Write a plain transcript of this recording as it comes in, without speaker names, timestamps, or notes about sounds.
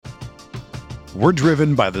We're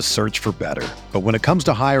driven by the search for better. But when it comes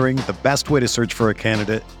to hiring, the best way to search for a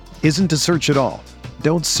candidate isn't to search at all.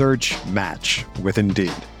 Don't search, match with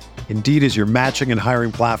Indeed. Indeed is your matching and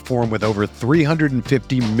hiring platform with over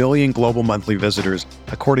 350 million global monthly visitors,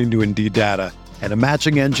 according to Indeed data, and a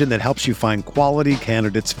matching engine that helps you find quality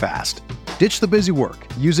candidates fast. Ditch the busy work.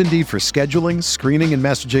 Use Indeed for scheduling, screening, and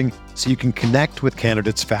messaging so you can connect with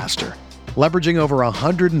candidates faster. Leveraging over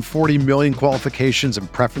 140 million qualifications and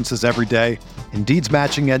preferences every day, Indeed's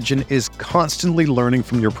matching engine is constantly learning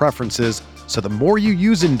from your preferences, so the more you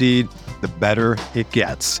use Indeed, the better it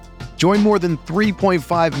gets. Join more than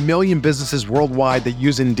 3.5 million businesses worldwide that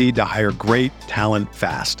use Indeed to hire great talent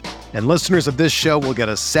fast. And listeners of this show will get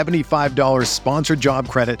a $75 sponsored job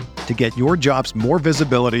credit to get your jobs more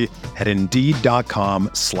visibility at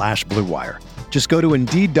Indeed.com/Blue Wire. Just go to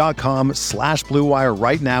Indeed.com/Blue Wire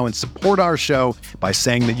right now and support our show by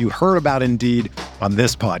saying that you heard about Indeed on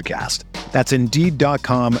this podcast. That's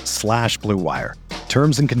Indeed.com/Blue Wire.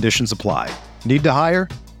 Terms and conditions apply. Need to hire?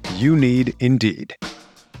 You need Indeed.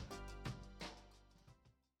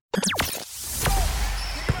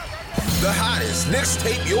 The hottest Knicks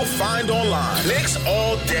tape you'll find online. Knicks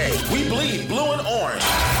all day. We bleed blue and orange.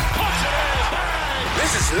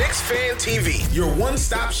 This is Knicks Fan TV, your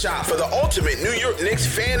one-stop shop for the ultimate New York Knicks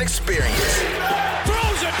fan experience.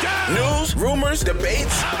 Throws it down. News, rumors,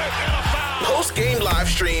 debates, post-game live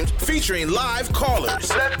streams featuring live callers.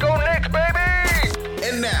 Let's go Knicks, baby!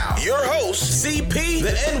 And now, your host, CP,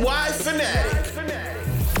 the NY Fanatic.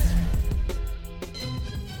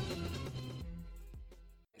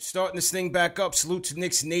 Starting this thing back up. Salute to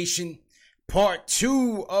Knicks Nation. Part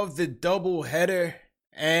 2 of the doubleheader.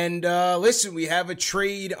 And listen, we have a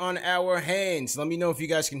trade on our hands. Let me know if you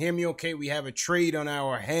guys can hear me okay. We have a trade on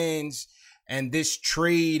our hands. And this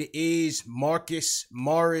trade is Marcus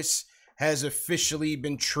Morris has officially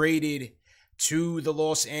been traded to the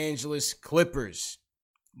Los Angeles Clippers.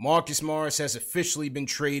 Marcus Morris has officially been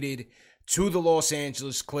traded to the Los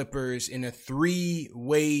Angeles Clippers in a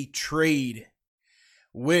 3-way trade,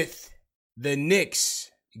 with the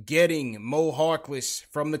Knicks getting Mo Harkless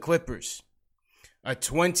from the Clippers, a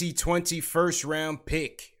 2020 first-round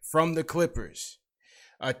pick from the Clippers,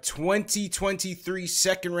 a 2023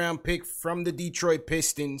 second-round pick from the Detroit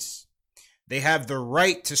Pistons. They have the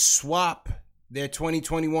right to swap their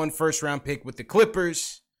 2021 first-round pick with the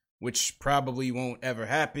Clippers, which probably won't ever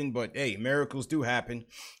happen, but hey, miracles do happen.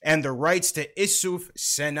 And the rights to Isuf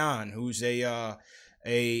Senan, who's a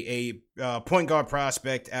point guard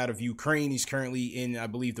prospect out of Ukraine. He's currently in, I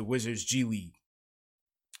believe, the Wizards G League.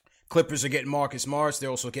 Clippers are getting Marcus Morris.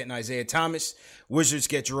 They're also getting Isaiah Thomas. Wizards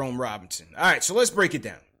get Jerome Robinson. All right, so let's break it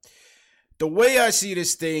down. The way I see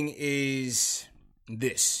this thing is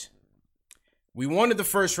this. We wanted the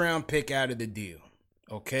first round pick out of the deal,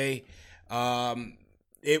 okay?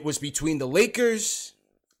 It was between the Lakers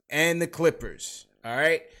and the Clippers, all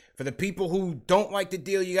right? For the people who don't like the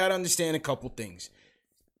deal, you got to understand a couple things.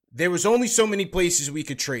 There was only so many places we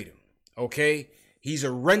could trade him, okay? He's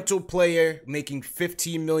a rental player making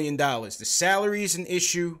 $15 million. The salary is an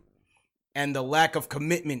issue, and the lack of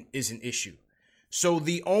commitment is an issue. So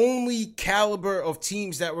the only caliber of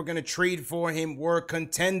teams that were going to trade for him were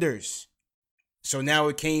contenders. So now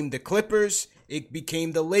it came the Clippers, it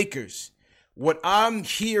became the Lakers. What I'm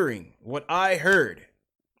hearing, what I heard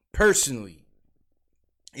personally,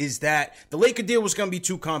 is that the Laker deal was going to be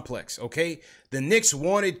too complex, okay? The Knicks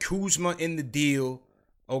wanted Kuzma in the deal,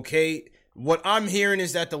 okay? What I'm hearing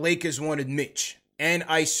is that the Lakers wanted Mitch and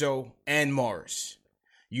ISO and Morris.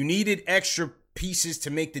 You needed extra pieces to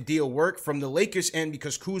make the deal work from the Lakers' end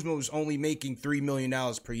because Kuzma was only making $3 million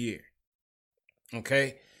per year,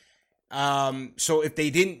 okay? So if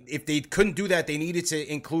they couldn't do that, they needed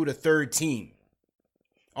to include a third team.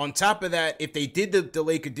 On top of that, if they did the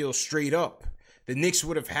Laker deal straight up, the Knicks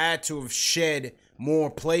would have had to have shed more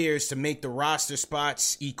players to make the roster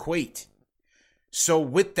spots equate. So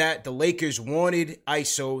with that, the Lakers wanted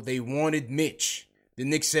ISO. They wanted Mitch. The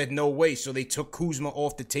Knicks said no way, so they took Kuzma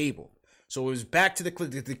off the table. So it was back to the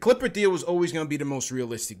Clipper deal was always going to be the most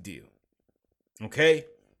realistic deal. Okay?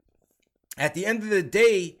 At the end of the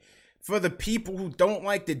day, for the people who don't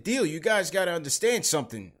like the deal, you guys got to understand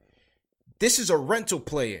something. This is a rental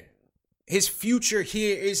player. His future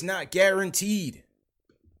here is not guaranteed.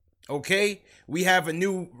 Okay? We have a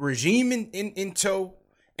new regime in tow,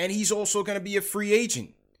 and he's also going to be a free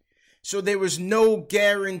agent. So there was no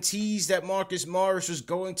guarantees that Marcus Morris was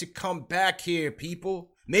going to come back here,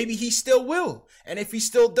 people. Maybe he still will. And if he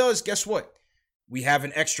still does, guess what? We have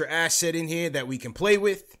an extra asset in here that we can play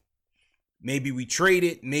with. Maybe we trade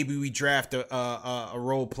it. Maybe we draft a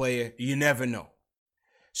role player. You never know.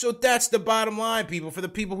 So that's the bottom line, people. For the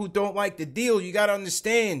people who don't like the deal, you got to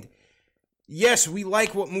understand. Yes, we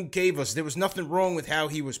like what Mook gave us. There was nothing wrong with how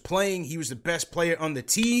he was playing. He was the best player on the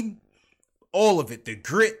team. All of it, the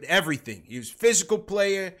grit, everything. He was a physical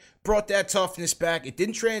player, brought that toughness back. It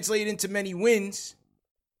didn't translate into many wins,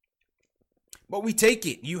 but we take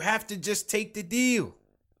it. You have to just take the deal.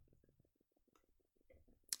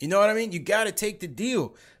 You know what I mean? You got to take the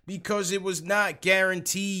deal because it was not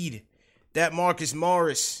guaranteed that Marcus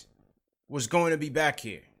Morris was going to be back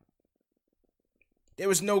here. There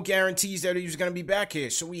was no guarantees that he was going to be back here,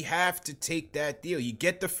 so we have to take that deal. You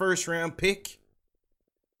get the first round pick,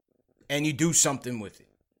 and you do something with it.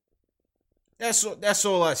 That's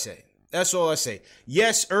all I say. That's all I say.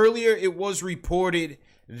 Yes, earlier it was reported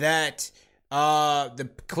that the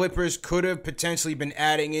Clippers could have potentially been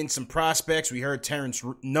adding in some prospects. We heard Terrence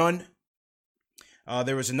Nunn.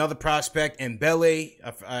 There was another prospect, Mbele.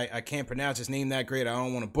 I can't pronounce his name that great. I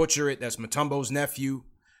don't want to butcher it. That's Mutombo's nephew,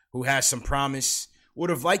 who has some promise. Would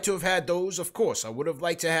have liked to have had those, of course. I would have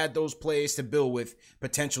liked to have had those players to build with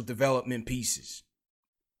potential development pieces.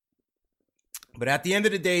 But at the end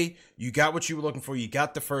of the day, you got what you were looking for. You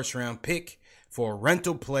got the first round pick for a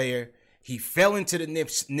rental player. He fell into the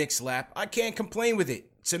Knicks' lap. I can't complain with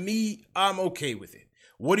it. To me, I'm okay with it.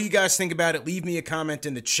 What do you guys think about it? Leave me a comment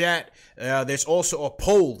in the chat. There's also a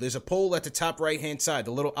poll. There's a poll at the top right-hand side,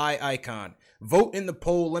 the little eye icon. Vote in the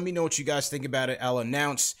poll. Let me know what you guys think about it. I'll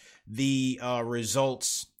announce the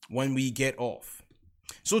results when we get off.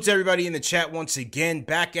 So to everybody in the chat once again,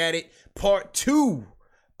 back at it. Part 2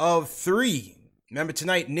 of 3. Remember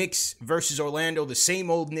tonight, Knicks versus Orlando, the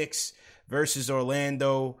same old Knicks versus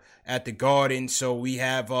Orlando at the Garden. So we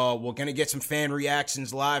have, we're going to get some fan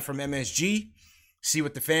reactions live from MSG. See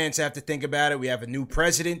what the fans have to think about it. We have a new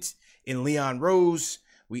president in Leon Rose.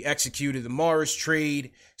 We executed the Morris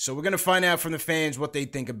trade. So we're going to find out from the fans what they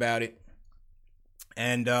think about it.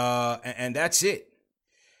 And that's it.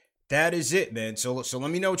 That is it, man. So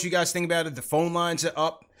let me know what you guys think about it. The phone lines are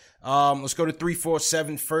up. Let's go to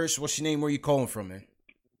 347 first. What's your name? Where are you calling from, man?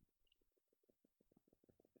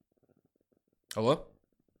 Hello?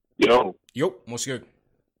 Yo. What's good?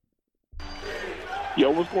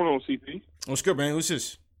 Yo, what's going on, CP? What's good, man? Who's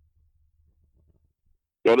this?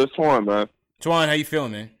 Yo, this Twan, man. Twan, how you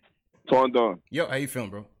feeling, man? Twan Dunn. Yo, how you feeling,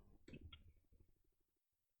 bro?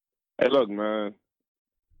 Hey, look, man.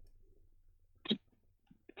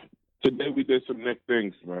 Today we did some Nick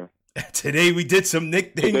things, man. Today we did some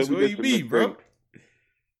Nick things. What do you mean, bro?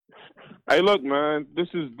 Hey, look, man. This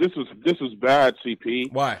is bad,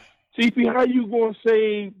 CP. Why? CP, how you gonna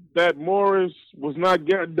say that Morris was not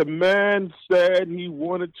getting? The man said he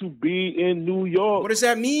wanted to be in New York. What does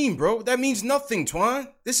that mean, bro? That means nothing, Twan.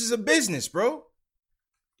 This is a business, bro.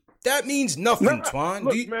 That means nothing, Twan.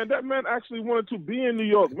 Look, man, that man actually wanted to be in New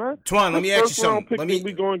York, man. Twan, let me ask you something.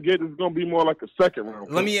 We're going to get is going to be more like a second round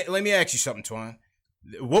pick. Let me ask you something, Twan.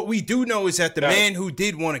 What we do know is that the man who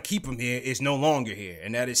did want to keep him here is no longer here,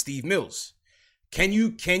 and that is Steve Mills. Can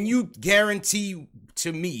you guarantee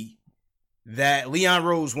to me that Leon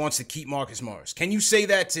Rose wants to keep Marcus Morris? Can you say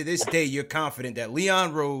that to this day you're confident that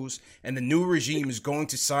Leon Rose and the new regime is going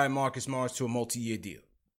to sign Marcus Morris to a multi-year deal?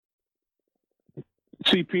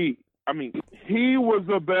 CP, I mean, he was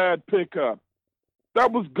a bad pickup.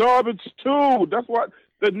 That was garbage, too. That's what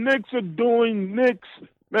the Knicks are doing. Knicks,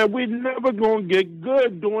 man, we're never going to get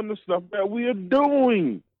good doing the stuff that we are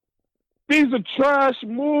doing. These are trash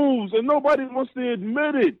moves, and nobody wants to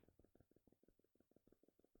admit it.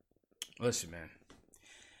 Listen, man.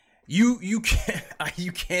 You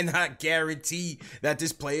cannot guarantee that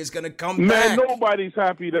this player is going to come back. Man, nobody's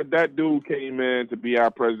happy that dude came in to be our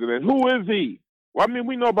president. Who is he? Well, I mean,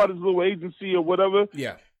 we know about his little agency or whatever.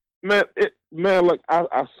 Yeah. Man, look,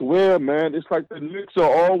 I swear, man, it's like the Knicks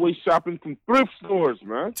are always shopping from thrift stores,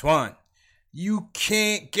 man. Twan, you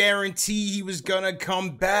can't guarantee he was going to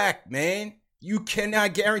come back, man. You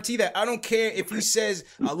cannot guarantee that. I don't care if he says,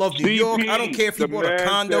 I love New York. I don't care if he bought a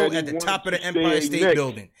condo at the top of the Empire State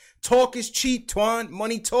Building. Talk is cheap, Twan.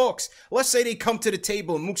 Money talks. Let's say they come to the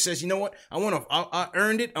table and Mook says, you know what? I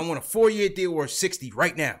earned it. I want a 4-year deal worth 60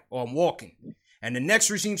 right now, or I'm walking. And the next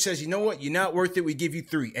regime says, you know what? You're not worth it. We give you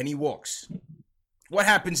 3. And he walks. What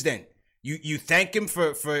happens then? You thank him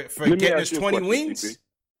for getting us 20 wins? CP.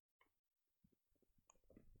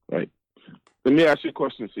 Right. Let me ask you a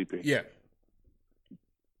question, CP. Yeah.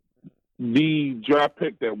 The draft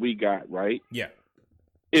pick that we got, right? Yeah.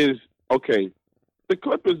 Is, okay, the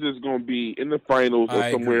Clippers is going to be in the finals or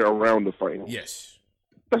somewhere around the finals. Yes.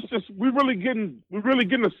 That's just, we're really getting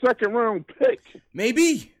a second round pick.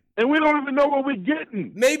 Maybe. And we don't even know what we're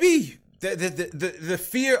getting. Maybe. The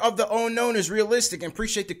fear of the unknown is realistic. And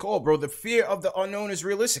appreciate the call, bro. The fear of the unknown is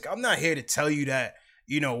realistic. I'm not here to tell you that,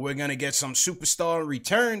 we're going to get some superstar in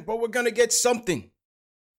return, but we're going to get something.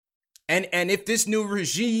 And if this new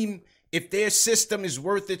regime, if their system is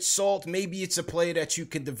worth its salt, maybe it's a play that you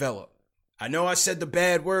can develop. I know I said the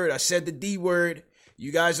bad word. I said the D word.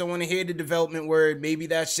 You guys don't want to hear the development word. Maybe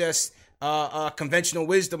that's just conventional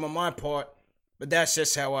wisdom on my part, but that's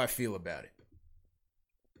just how I feel about it.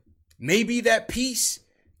 Maybe that piece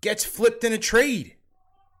gets flipped in a trade.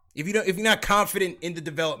 If you're not confident in the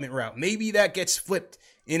development route, maybe that gets flipped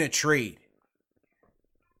in a trade.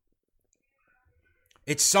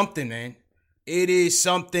 It's something, man. It is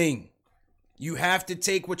something. You have to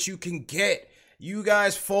take what you can get. You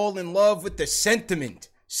guys fall in love with the sentiment.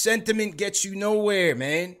 Sentiment gets you nowhere,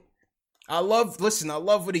 man. I love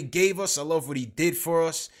what he gave us. I love what he did for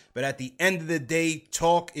us. But at the end of the day,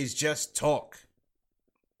 talk is just talk.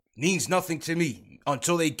 Means nothing to me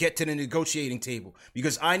until they get to the negotiating table.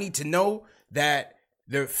 Because I need to know that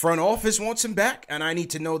the front office wants him back. And I need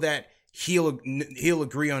to know that he'll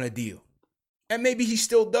agree on a deal. And maybe he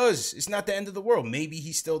still does. It's not the end of the world. Maybe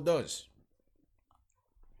he still does.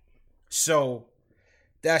 So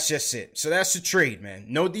that's just it. So that's the trade, man.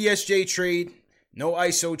 No DSJ trade. No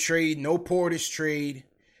ISO trade. No Portis trade.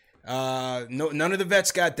 None of the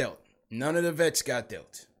vets got dealt. None of the vets got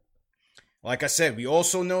dealt. Like I said, we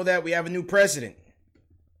also know that we have a new president.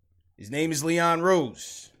 His name is Leon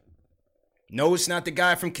Rose. No, it's not the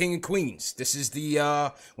guy from King and Queens. This is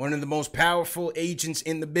the one of the most powerful agents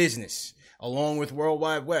in the business, along with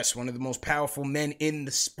Worldwide West, one of the most powerful men in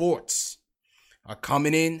the sports, are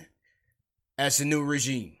coming in as the new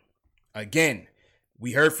regime. Again,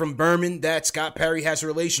 we heard from Berman that Scott Perry has a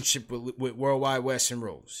relationship with Worldwide West and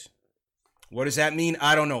Rose. What does that mean?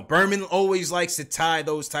 I don't know. Berman always likes to tie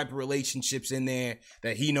those type of relationships in there,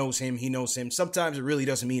 that he knows him, he knows him. Sometimes it really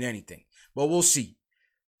doesn't mean anything, but we'll see.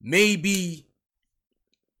 Maybe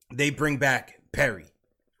they bring back Perry.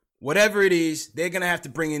 Whatever it is, they're going to have to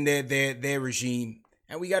bring in their regime,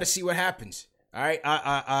 and we got to see what happens. All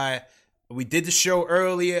right, we did the show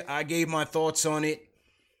earlier. I gave my thoughts on it.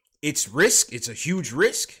 It's risk. It's a huge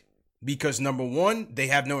risk because, number one, they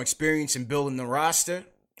have no experience in building the roster.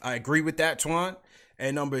 I agree with that, Twan.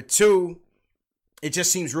 And number two, it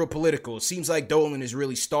just seems real political. It seems like Dolan is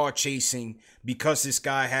really star chasing because this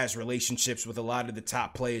guy has relationships with a lot of the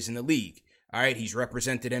top players in the league. All right, he's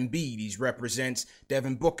represented Embiid. He represents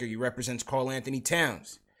Devin Booker. He represents Karl Anthony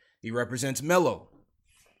Towns. He represents Melo.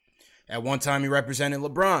 At one time, he represented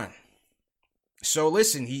LeBron. So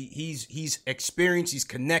listen, he's experienced. He's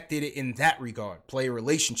connected in that regard, player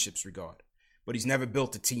relationships regard. But he's never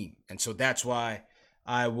built a team, and so that's why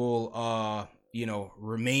I will,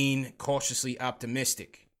 remain cautiously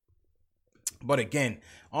optimistic. But again,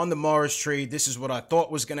 on the Morris trade, this is what I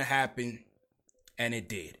thought was going to happen, and it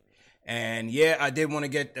did. And yeah, I did want to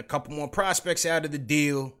get a couple more prospects out of the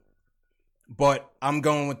deal, but I'm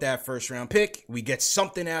going with that first round pick. We get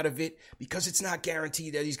something out of it because it's not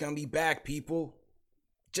guaranteed that he's going to be back, people.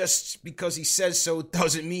 Just because he says so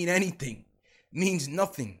doesn't mean anything. It means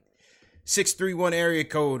nothing. 631 area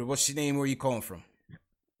code. What's your name? Where are you calling from?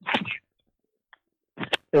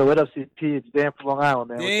 Yo, what up, CP? It's Dan from Long Island,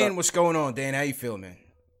 man. Dan, what's going on, Dan? How you feeling, man?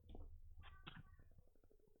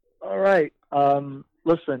 All right.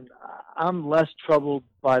 Listen, I'm less troubled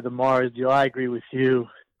by the Mars deal. I agree with you.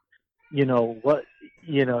 He's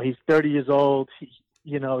 30 years old.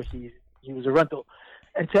 He was a rental.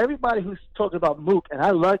 And to everybody who's talking about Mook, and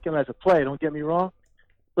I like him as a player, don't get me wrong,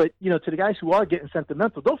 but, to the guys who are getting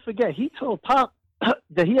sentimental, don't forget, he told Pop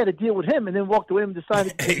that he had a deal with him and then walked away and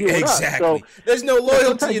decided to deal with us. Exactly. So, there's no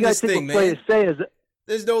loyalty in this thing, man.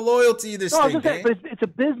 There's no loyalty in this thing, man. But it's a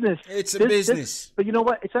business. It's a business. But you know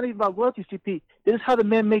what? It's not even about loyalty, CP. This is how the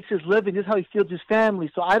man makes his living. This is how he feeds his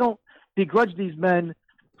family. So I don't begrudge these men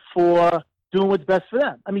for doing what's best for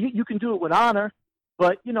them. I mean, you can do it with honor,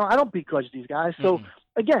 but, I don't begrudge these guys. So,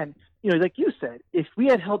 again, like you said, if we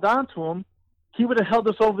had held on to him, he would have held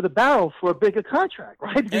us over the barrel for a bigger contract,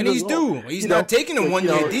 right? And he's due. He's not taking a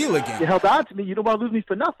one-year deal again. You held on to me. You don't want to lose me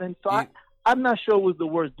for nothing. So I'm not sure it was the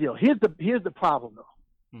worst deal. Here's the problem,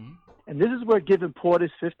 though. Mm-hmm. And this is where giving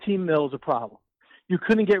Portis $15 million is a problem. You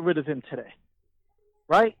couldn't get rid of him today,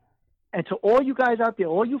 right? And to all you guys out there,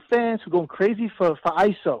 all you fans who are going crazy for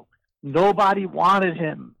ISO, nobody wanted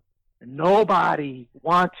him. Nobody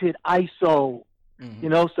wanted ISO.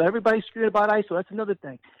 Mm-hmm. So everybody's screaming about ISO. That's another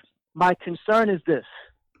thing. My concern is this.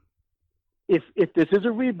 If this is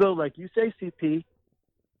a rebuild, like you say, CP,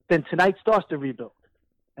 then tonight starts the rebuild.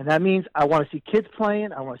 And that means I want to see kids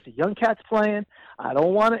playing. I want to see young cats playing. I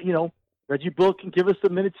don't want to, Reggie Bull can give us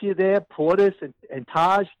some minutes here there. Portis and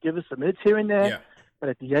Taj give us some minutes here and there. Yeah. But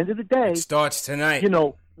at the end of the day, It starts tonight.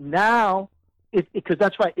 Now, because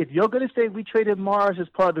that's right. If you're going to say we traded Mars as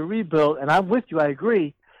part of the rebuild, and I'm with you, I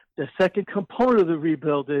agree. The second component of the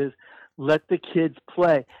rebuild is let the kids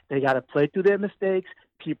play. They got to play through their mistakes.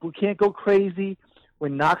 People can't go crazy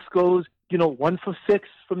when Knox goes, 1 for 6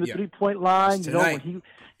 from the 3-point line.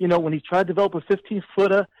 When he tried to develop a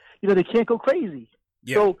 15-footer, they can't go crazy.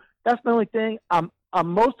 Yeah. So that's my only thing. I'm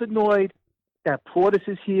most annoyed that Portis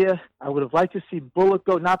is here. I would have liked to see Bullock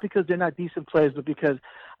go, not because they're not decent players, but because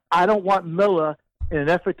I don't want Miller, in an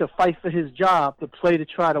effort to fight for his job, to play to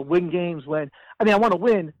try to win games when – I want to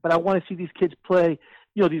win, but I want to see these kids play,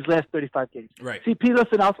 these last 35 games. Right. CP,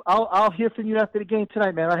 listen, I'll hear from you after the game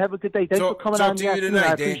tonight, man. Have a good day. Thanks for coming on. Talk to you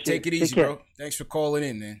tonight, Dan. Take it easy, bro. Care. Thanks for calling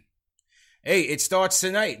in, man. Hey, it starts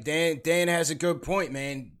tonight. Dan has a good point,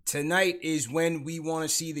 man. Tonight is when we want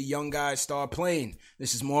to see the young guys start playing.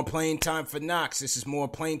 This is more playing time for Knox. This is more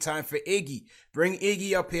playing time for Iggy. Bring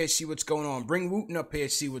Iggy up here, see what's going on. Bring Wooten up here,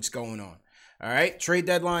 see what's going on. All right? Trade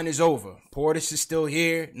deadline is over. Portis is still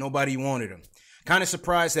here. Nobody wanted him. Kind of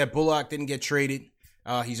surprised that Bullock didn't get traded.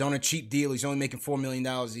 He's on a cheap deal. He's only making $4 million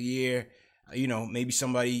a year. Maybe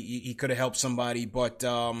he could have helped somebody, but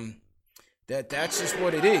that's just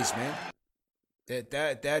what it is, man.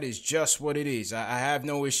 That is just what it is. I have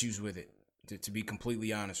no issues with it, to be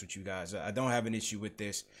completely honest with you guys. I don't have an issue with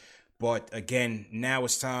this. But again, now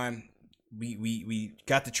it's time. We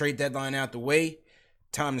got the trade deadline out the way.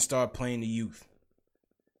 Time to start playing the youth.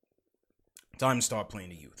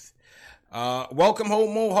 Welcome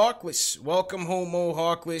home, Mo Harkless. Welcome home, Mo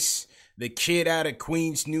Harkless. The kid out of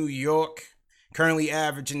Queens, New York. Currently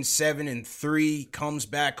averaging 7 and 3. Comes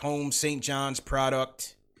back home, St. John's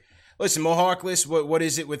product. Listen, Mo Harkless, what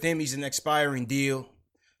is it with him? He's an expiring deal.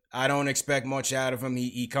 I don't expect much out of him.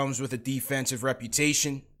 He comes with a defensive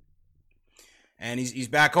reputation. And he's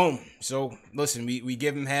back home. So, listen, we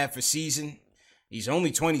give him half a season. He's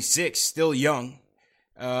only 26, still young.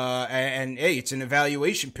 And hey, it's an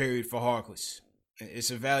evaluation period for Harkless. It's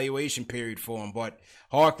an evaluation period for him. But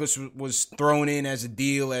Harkless was thrown in as a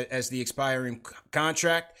deal as the expiring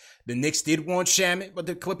contract. The Knicks did want Shamet, but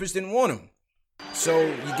the Clippers didn't want him. So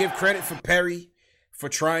you give credit for Perry for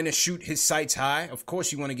trying to shoot his sights high. Of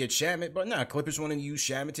course you want to get Shamet, but Clippers want to use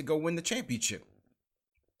Shamet to go win the championship.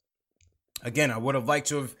 Again, I would have liked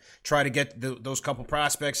to have tried to get those couple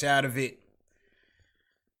prospects out of it.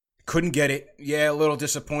 Couldn't get it. Yeah, a little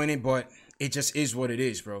disappointed, but it just is what it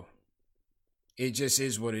is, bro. It just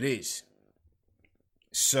is what it is.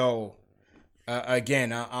 So,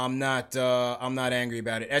 again, I'm not angry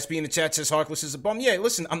about it. SB in the chat says Harkless is a bum. Yeah,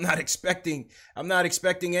 listen, I'm not expecting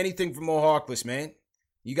anything from Mo Harkless, man.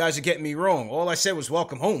 You guys are getting me wrong. All I said was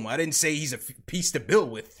welcome home. I didn't say he's a piece to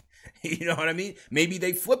build with. You know what I mean? Maybe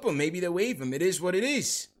they flip him. Maybe they waive him. It is what it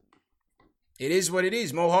is. It is what it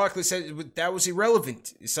is. Mo Harkless said that was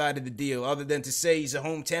irrelevant side of the deal, other than to say he's a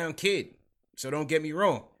hometown kid. So don't get me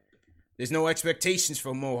wrong. There's no expectations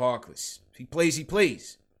for Mo Harkless. If he plays, he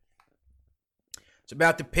plays. It's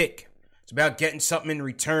about the pick. It's about getting something in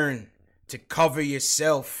return to cover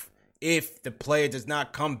yourself if the player does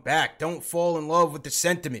not come back. Don't fall in love with the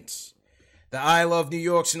sentiments. The I love New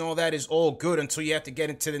Yorks and all that is all good until you have to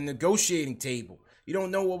get into the negotiating table. You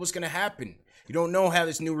don't know what was going to happen. You don't know how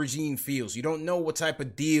this new regime feels. You don't know what type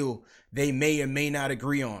of deal they may or may not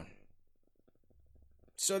agree on.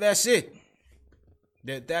 So that's it.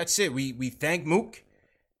 That's it. We thank Mook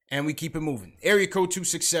and we keep it moving. Area code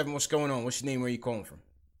 267. What's going on? What's your name? Where are you calling from?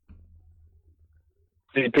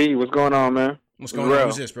 CP, what's going on, man? What's going on?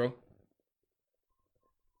 Who's this, bro?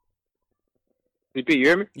 CP, you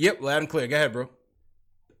hear me? Yep, loud and clear. Go ahead, bro.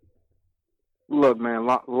 Look, man,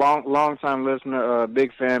 long time listener,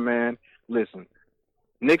 big fan, man. Listen,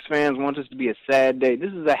 Knicks fans want this to be a sad day.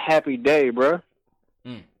 This is a happy day, bro.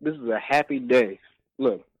 This is a happy day.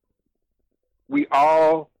 Look, we've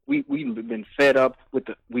been fed up with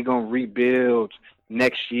we gonna rebuild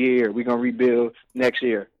next year. We gonna rebuild next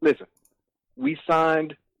year. Listen, we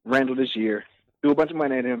signed Randall this year, threw a bunch of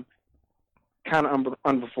money at him, kind of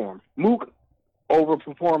underperformed. Mook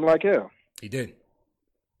overperformed like hell. He did.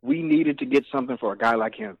 We needed to get something for a guy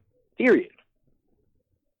like him. Period.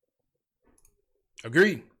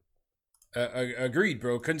 Agreed. Agreed,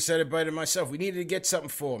 bro. Couldn't say it better myself. We needed to get something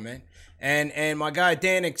for him, man. And my guy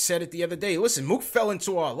Danik said it the other day. Listen, Mook fell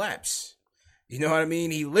into our laps. You know what I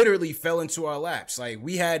mean? He literally fell into our laps. Like,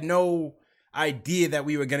 we had no idea that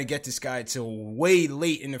we were going to get this guy till way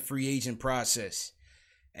late in the free agent process.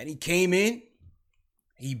 And he came in.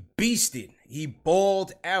 He beasted. He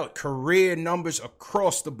balled out. Career numbers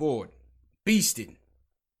across the board. Beasted.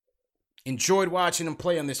 Enjoyed watching him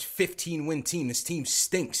play on this 15-win team. This team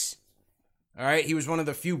stinks. All right, he was one of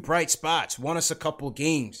the few bright spots. Won us a couple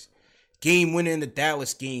games. Game winner in the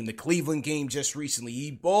Dallas game, the Cleveland game just recently.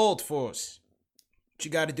 He balled for us. But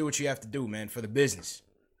you got to do what you have to do, man, for the business.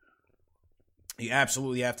 You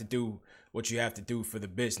absolutely have to do what you have to do for the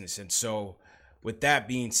business. And so, with that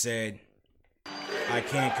being said, I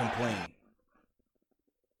can't complain.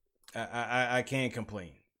 I can't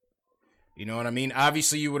complain. You know what I mean?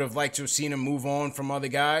 Obviously, you would have liked to have seen him move on from other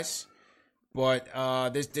guys, but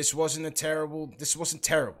this wasn't terrible. This wasn't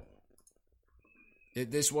terrible.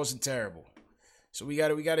 This wasn't terrible. So we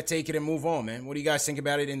gotta take it and move on, man. What do you guys think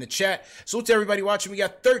about it in the chat? Salute to everybody watching. We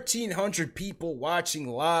got 1,300 people watching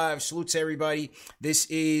live. Salute to everybody. This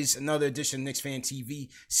is another edition of Knicks Fan TV.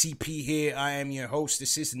 CP here. I am your host.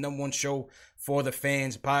 This is the #1 show for the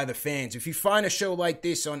fans, by the fans. If you find a show like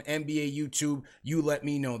this on NBA YouTube, you let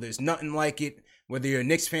me know. There's nothing like it. Whether you're a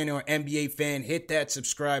Knicks fan or NBA fan, hit that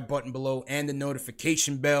subscribe button below and the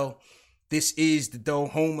notification bell. This is the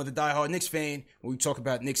home of the diehard Knicks fan, where we talk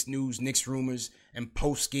about Knicks news, Knicks rumors, and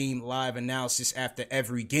post-game live analysis after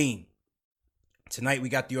every game. Tonight we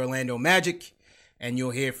got the Orlando Magic, and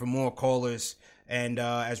you'll hear from more callers and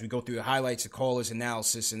as we go through the highlights, the callers,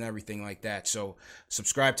 analysis, and everything like that. So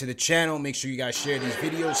subscribe to the channel. Make sure you guys share these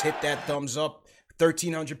videos. Hit that thumbs up.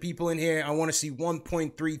 1,300 people in here. I want to see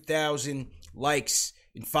 1.3 thousand likes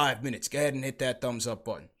in 5 minutes. Go ahead and hit that thumbs up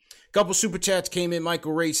button. Couple super chats came in.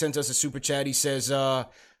 Michael Ray sent us a super chat. He says,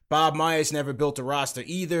 Bob Myers never built a roster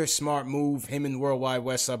either. Smart move. Him and Worldwide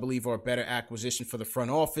West, I believe, are a better acquisition for the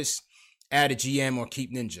front office. Add a GM or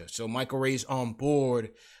keep Ninja. So Michael Ray's on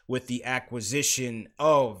board with the acquisition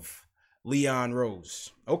of Leon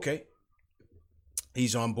Rose. Okay.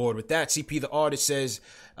 He's on board with that. CP the artist says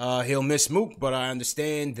he'll miss Mook, but I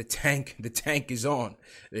understand the tank is on.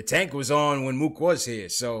 The tank was on when Mook was here.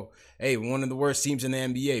 So, hey, one of the worst teams in the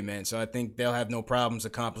NBA, man. So I think they'll have no problems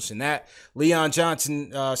accomplishing that. Leon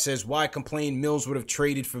Johnson says, why complain? Mills would have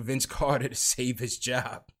traded for Vince Carter to save his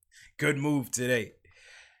job. Good move today.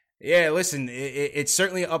 Yeah, listen, it's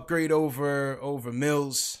certainly an upgrade over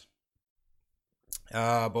Mills.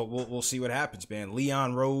 But we'll see what happens, man.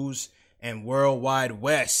 Leon Rose and Worldwide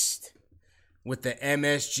West with the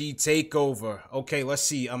MSG takeover. Okay, let's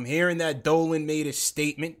see. I'm hearing that Dolan made a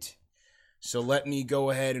statement. So let me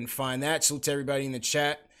go ahead and find that. Salute to everybody in the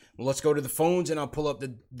chat. Well, let's go to the phones and I'll pull up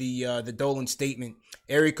the Dolan statement.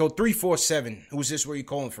 Area code 347. Who's this? Where you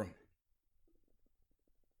calling from?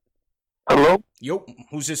 Hello? Yo,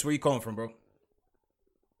 who's this? Where you calling from, bro?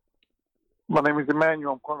 My name is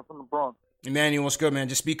Emmanuel. I'm calling from the Bronx. Emmanuel, what's good, man?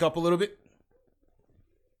 Just speak up a little bit.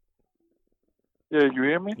 Yeah, you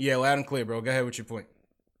hear me? Yeah, loud and clear, bro. Go ahead with your point.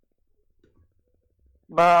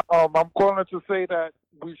 Nah, I'm calling to say that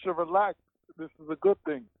we should relax. This is a good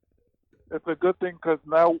thing. It's a good thing because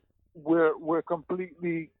now we're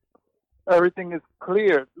completely, everything is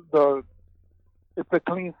clear. It's a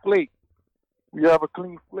clean slate. We have a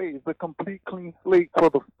clean slate. It's a complete clean slate for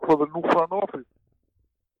the new front office.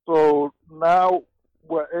 So now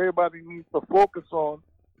what everybody needs to focus on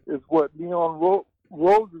is what Leon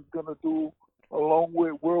Rose is going to do along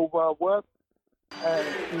with Worldwide West and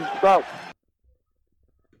East South.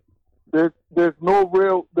 There's no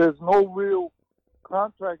real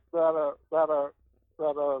contracts that are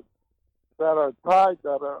tied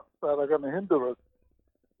that are going to hinder us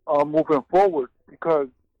moving forward, because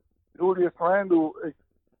Julius Randle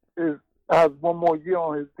has one more year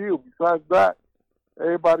on his deal. Besides that,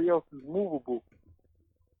 everybody else is movable.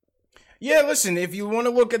 Yeah, listen, if you want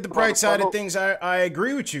to look at the bright side of things, I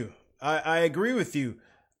agree with you. I agree with you.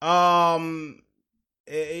 Listen,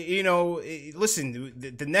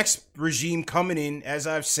 the next regime coming in, as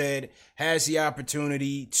I've said, has the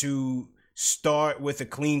opportunity to start with a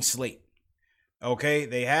clean slate. Okay,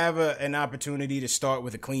 they have an opportunity to start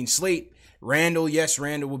with a clean slate. Randall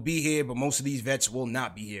will be here, but most of these vets will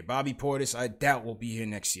not be here. Bobby Portis, I doubt will be here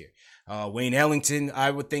next year. Wayne Ellington, I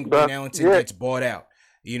would think Wayne Ellington gets bought out.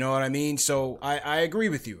 You know what I mean? So I agree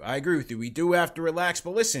with you. We do have to relax.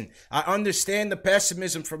 But listen, I understand the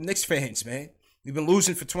pessimism from Knicks fans, man. We've been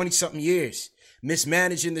losing for 20-something years.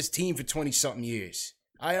 Mismanaging this team for 20-something years.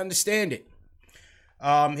 I understand it.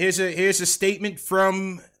 Here's a statement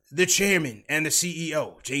from the chairman and the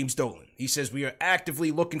CEO, James Dolan. He says, we are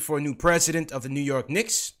actively looking for a new president of the New York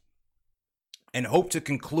Knicks and hope to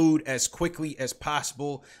conclude as quickly as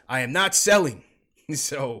possible. I am not selling.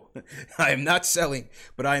 So I am not selling,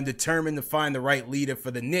 but I am determined to find the right leader for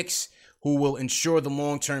the Knicks who will ensure the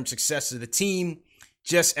long-term success of the team,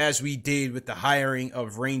 just as we did with the hiring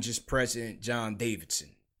of Rangers president John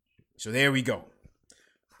Davidson. So there we go.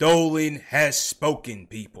 Dolan has spoken,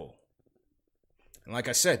 people. And like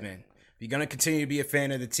I said, man, if you're gonna continue to be a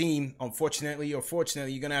fan of the team, unfortunately or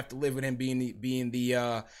fortunately, you're gonna have to live with him being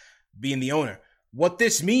the owner. What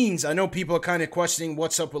this means, I know people are kind of questioning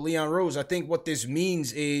what's up with Leon Rose. I think what this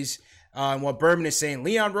means is, what Berman is saying,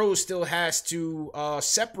 Leon Rose still has to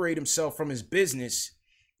separate himself from his business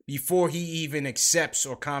before he even accepts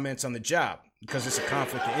or comments on the job, because it's a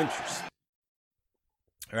conflict of interest.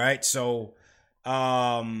 All right, so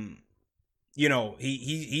you know,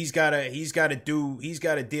 he's gotta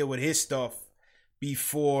deal with his stuff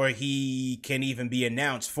before he can even be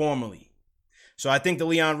announced formally. So I think the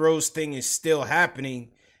Leon Rose thing is still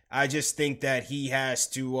happening. I just think that he has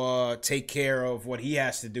to take care of what he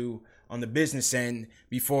has to do on the business end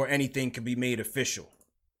before anything can be made official.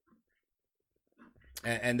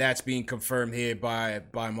 And that's being confirmed here by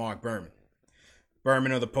Mark Berman.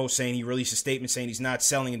 Berman of the Post saying he released a statement saying he's not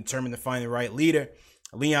selling and determined to find the right leader.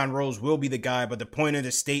 Leon Rose will be the guy, but the point of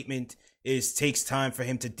the statement is takes time for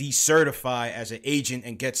him to decertify as an agent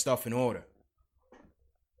and get stuff in order.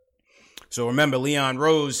 So remember, Leon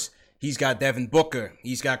Rose, he's got Devin Booker,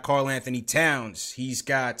 he's got Karl Anthony Towns, he's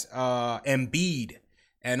got Embiid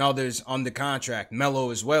and others under contract,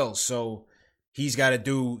 Melo as well. So he's got to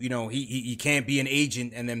do, you know, he can't be an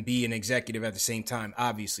agent and then be an executive at the same time.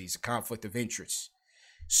 Obviously, it's a conflict of interest.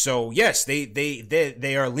 So yes,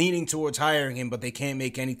 they are leaning towards hiring him, but they can't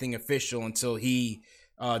make anything official until he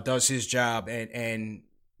does his job and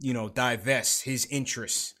you know, divests his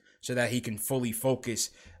interests so that he can fully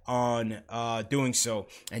focus on doing so.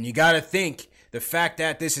 And you got to think the fact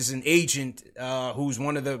that this is an agent who's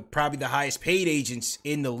one of the probably the highest paid agents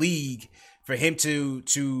in the league, for him to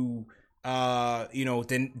you know,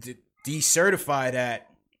 then decertify that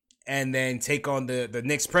and then take on the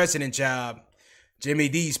Knicks president job. Jimmy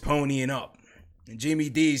D's ponying up. And Jimmy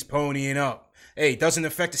D's ponying up. Hey, it doesn't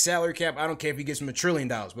affect the salary cap. I don't care if he gives him $1 trillion,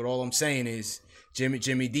 but all I'm saying is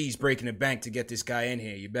Jimmy D's breaking the bank to get this guy in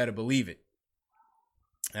here. You better believe it.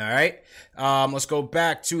 All right. Let's go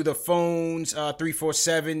back to the phones.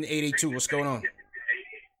 347-882. What's going on?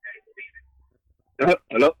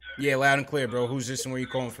 Hello? Yeah, loud and clear, bro. Who's this and where you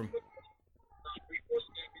calling from?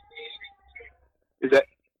 Is that?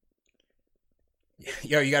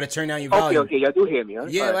 Yo, you got to turn down your volume. Okay, y'all do hear me, huh?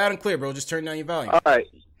 Yeah, right. Loud and clear, bro. Just turn down your volume. All right.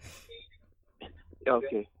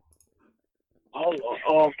 Okay.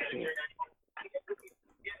 Okay.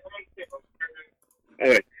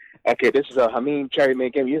 Hey, okay, this is Hameen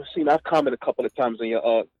Cherryman Game. You've seen, I've commented a couple of times on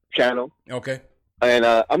your channel. Okay. And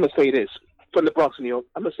I'm going to say this. From the Bronx, New York,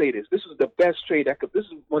 I'm going to say this. This is the best trade this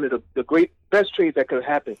is one of the great best trades that could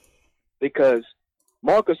happen. Because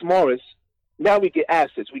Marcus Morris, now we get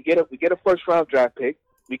assets. We get a first round draft pick.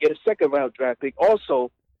 We get a second round draft pick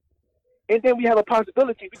also. And then we have a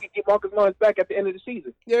possibility we could get Marcus Morris back at the end of the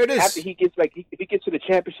season. There it is. After he gets if he gets to the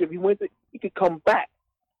championship, he could come back.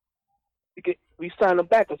 We sign him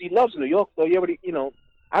back because he loves New York. So he already, you know,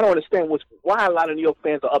 I don't understand why a lot of New York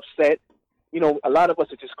fans are upset. You know, a lot of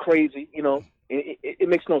us are just crazy. You know, it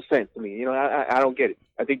makes no sense to me. You know, I don't get it.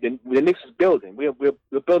 I think the Knicks is building. We're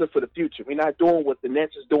building for the future. We're not doing what the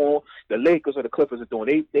Nets is doing, the Lakers or the Clippers are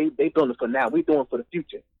doing. They building for now. We're doing for the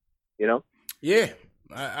future. You know. Yeah,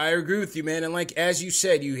 I agree with you, man. And like as you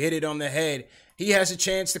said, you hit it on the head. He has a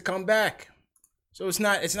chance to come back, so it's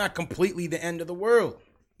not completely the end of the world.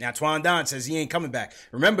 Now, Twan Don says he ain't coming back.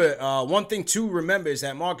 Remember, one thing to remember is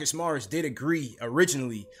that Marcus Morris did agree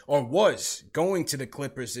originally, or was going to the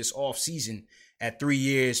Clippers this offseason at 3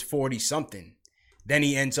 years, 40-something. Then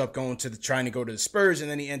he ends up trying to go to the Spurs, and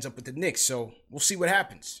then he ends up with the Knicks. So we'll see what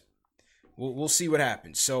happens. We'll see what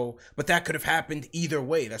happens. So, but that could have happened either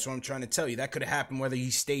way. That's what I'm trying to tell you. That could have happened whether he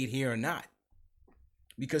stayed here or not,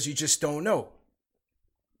 because you just don't know.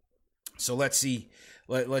 So let's see.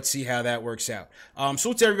 Let's see how that works out.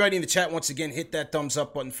 So to everybody in the chat, once again, hit that thumbs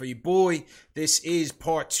up button for your boy. This is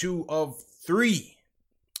part 2 of 3.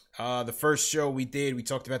 The first show we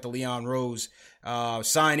talked about the Leon Rose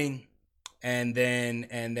signing, and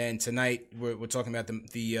then tonight we're talking about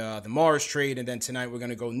the Morris trade, and then tonight we're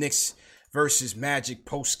gonna go Knicks versus Magic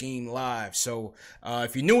post game live. So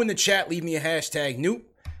if you're new in the chat, leave me a hashtag new.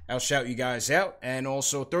 I'll shout you guys out, and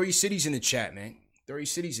also throw your cities in the chat, man. Throw your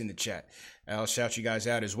cities in the chat. I'll shout you guys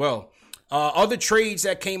out as well. Other trades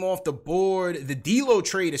that came off the board, the D'Lo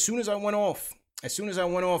trade. As soon as I went off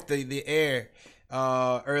the air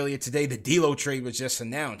earlier today, the D'Lo trade was just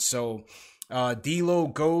announced. So D'Lo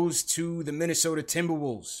goes to the Minnesota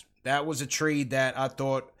Timberwolves. That was a trade that I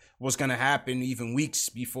thought was going to happen even weeks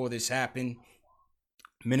before this happened.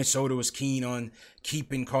 Minnesota was keen on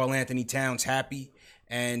keeping Karl Anthony Towns happy.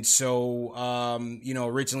 And so,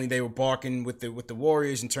 originally they were barking with the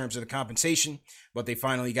Warriors in terms of the compensation, but they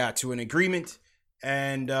finally got to an agreement.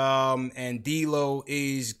 and D'Lo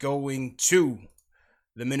is going to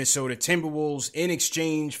the Minnesota Timberwolves in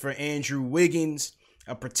exchange for Andrew Wiggins,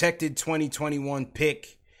 a protected 2021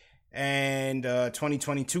 pick, and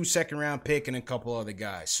 2022 second round pick, and a couple other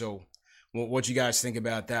guys. So what you guys think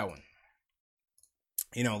about that one?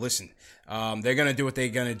 Listen, they're going to do what they're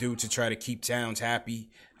going to do to try to keep Towns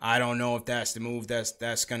happy. I don't know if that's the move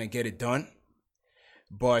that's going to get it done.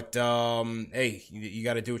 But, hey, you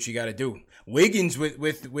got to do what you got to do. Wiggins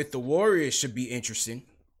with the Warriors should be interesting.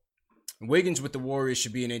 Wiggins with the Warriors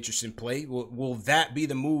should be an interesting play. Will that be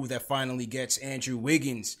the move that finally gets Andrew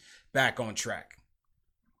Wiggins back on track?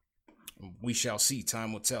 We shall see.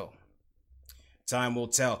 Time will tell. Time will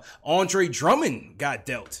tell. Andre Drummond got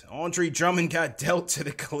dealt. Andre Drummond got dealt to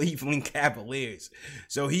the Cleveland Cavaliers.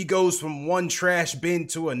 So he goes from one trash bin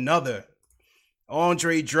to another.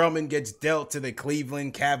 Andre Drummond gets dealt to the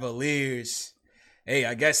Cleveland Cavaliers. Hey,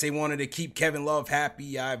 I guess they wanted to keep Kevin Love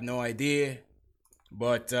happy. I have no idea.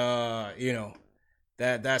 But,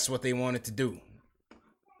 that's what they wanted to do.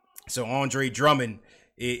 So Andre Drummond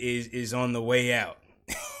is on the way out.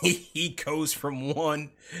 He goes from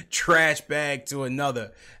one trash bag to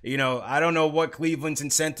another. I don't know what Cleveland's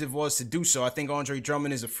incentive was to do so. I think Andre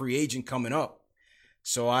Drummond is a free agent coming up.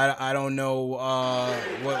 So I don't know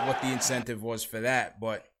what the incentive was for that,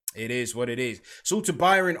 but it is what it is. So to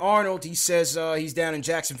Byron Arnold, he says he's down in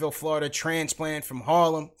Jacksonville, Florida, transplant from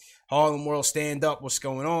Harlem. Harlem World, stand up. What's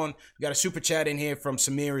going on? We got a super chat in here from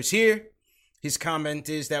Samir is here. His comment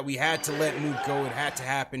is that we had to let Mook go. It had to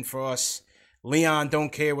happen for us. Leon,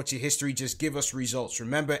 don't care what your history, just give us results.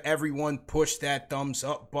 Remember, everyone push that thumbs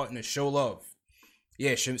up button to show love.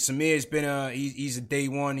 Yeah, Samir's been he's a day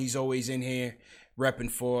one. He's always in here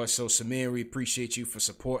repping for us. So Samir, we appreciate you for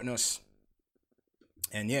supporting us.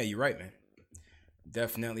 And yeah, you're right, man.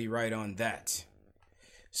 Definitely right on that.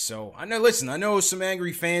 So I know some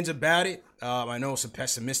angry fans about it. I know some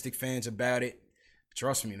pessimistic fans about it.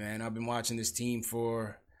 Trust me, man. I've been watching this team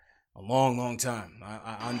for a long, long time.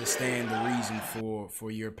 I understand the reason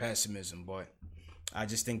for your pessimism, but I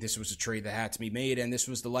just think this was a trade that had to be made, and this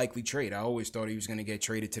was the likely trade. I always thought he was going to get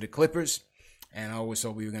traded to the Clippers, and I always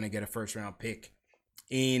thought we were going to get a first-round pick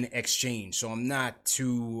in exchange. So I'm not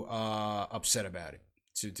too upset about it,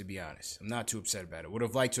 to be honest. I'm not too upset about it. Would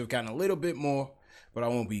have liked to have gotten a little bit more, but I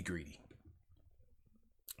won't be greedy.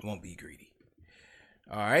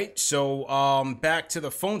 All right, so back to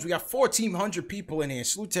the phones. We got 1,400 people in here.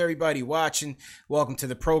 Salute to everybody watching. Welcome to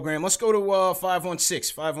the program. Let's go to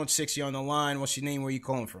 516. 516, you're on the line. What's your name? Where you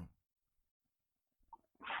calling from?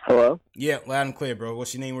 Hello? Yeah, loud and clear, bro.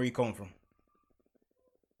 What's your name? Where you calling from?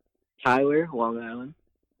 Tyler, Long Island.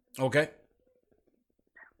 Okay.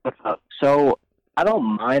 What's up? So, I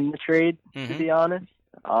don't mind the trade, to be honest.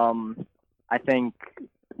 I think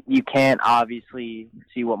you can't obviously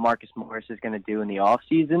see what Marcus Morris is going to do in the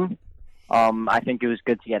offseason. I think it was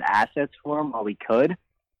good to get assets for him while we could.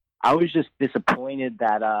 I was just disappointed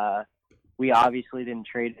that we obviously didn't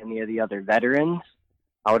trade any of the other veterans.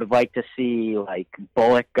 I would have liked to see like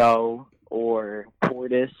Bullock go, or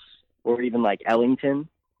Portis, or even like Ellington.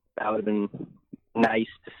 That would have been nice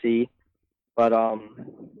to see. But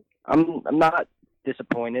I'm not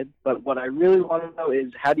disappointed. But what I really want to know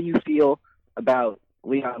is, how do you feel about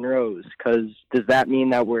Leon Rose? Because does that mean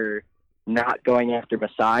that we're not going after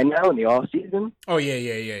Masai now in the offseason? Oh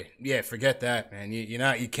yeah. Forget that, man.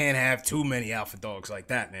 You can't have too many alpha dogs like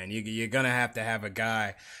that, man. You're gonna have to have a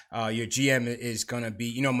guy. Your GM is gonna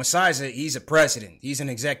be, Masai's he's a president. He's an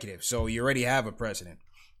executive, so you already have a president.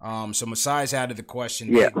 So Masai's out of the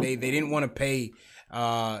question. Yeah. They didn't want to pay,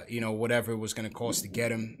 whatever it was going to cost to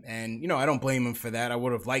get him. And, I don't blame him for that. I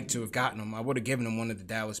would have liked to have gotten him. I would have given him one of the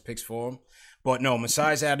Dallas picks for him. But no,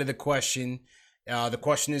 Masai's out of the question. The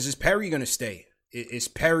question is Perry going to stay? Is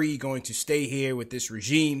Perry going to stay here with this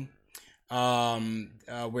regime?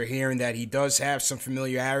 We're hearing that he does have some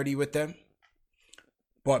familiarity with them.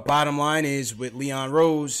 But bottom line is, with Leon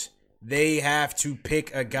Rose, they have to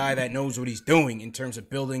pick a guy that knows what he's doing in terms of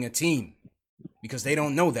building a team, because they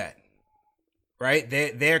don't know that, right?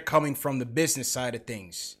 They're coming from the business side of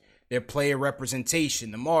things, their player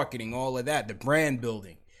representation, the marketing, all of that, the brand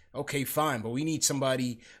building. Okay, fine, but we need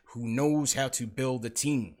somebody who knows how to build a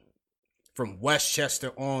team. From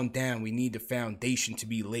Westchester on down, we need the foundation to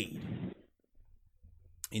be laid.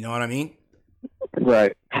 You know what I mean?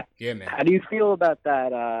 Right. Yeah, man. How do you feel about that,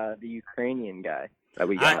 the Ukrainian guy that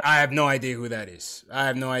we got? I have no idea who that is.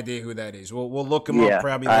 We'll look him up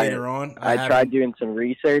probably later on. I tried doing some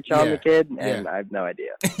research on the kid, and I have no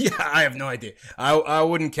idea. Yeah, I have no idea. I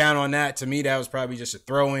wouldn't count on that. To me, that was probably just a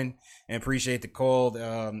throw-in, and appreciate the call.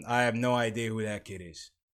 I have no idea who that kid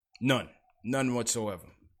is. None. None whatsoever.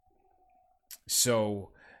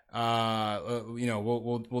 So,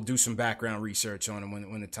 we'll do some background research on him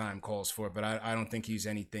when the time calls for it. But I don't think he's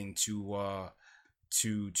anything to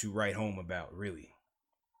write home about, really.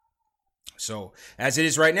 So, as it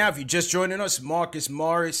is right now, if you're just joining us, Marcus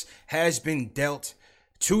Morris has been dealt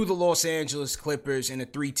to the Los Angeles Clippers in a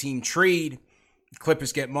 3-team trade. The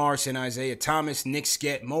Clippers get Morris and Isaiah Thomas. Knicks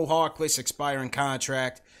get Mo Harkless, expiring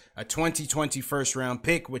contract, a 2020 first-round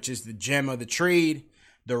pick, which is the gem of the trade,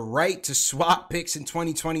 the right to swap picks in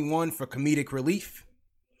 2021 for comedic relief,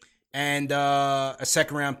 and a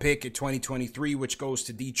second-round pick in 2023, which goes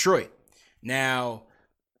to Detroit. Now,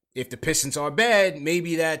 if the Pistons are bad,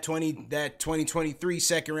 maybe that 2023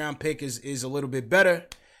 second-round pick is a little bit better.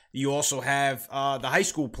 You also have the high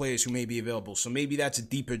school players who may be available, so maybe that's a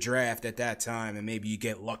deeper draft at that time, and maybe you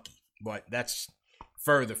get lucky. But that's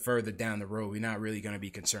further down the road. We're not really going to be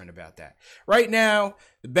concerned about that. Right now,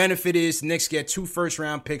 the benefit is the Knicks get 2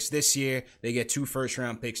 first-round picks this year. They get 2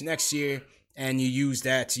 first-round picks next year, and you use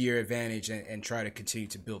that to your advantage and try to continue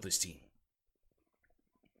to build this team.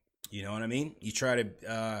 You know what I mean? You try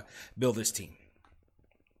to build this team.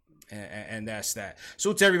 And that's that.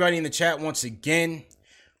 So to everybody in the chat once again,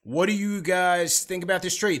 what do you guys think about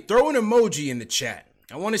this trade? Throw an emoji in the chat.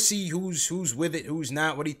 I want to see who's with it, who's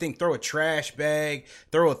not. What do you think? Throw a trash bag.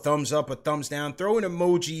 Throw a thumbs up, a thumbs down. Throw an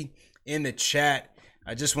emoji in the chat.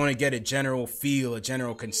 I just want to get a general feel, a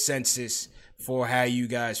general consensus for how you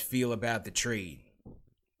guys feel about the trade.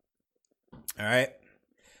 All right?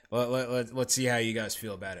 Let's see how you guys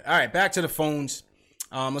feel about it. All right, back to the phones.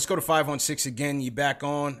 Let's go to 516 again. You back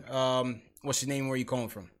on. What's your name? Where are you calling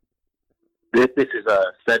from? This is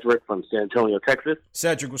Cedric from San Antonio, Texas.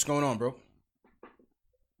 Cedric, what's going on, bro?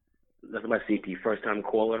 That's my CP, first-time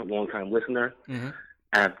caller, long-time listener. Mm-hmm.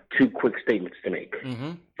 I have 2 quick statements to make.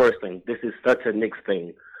 Mm-hmm. First thing, this is such a Knicks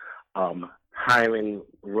thing. Hiring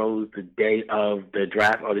Rose the day of the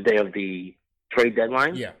draft or the day of the trade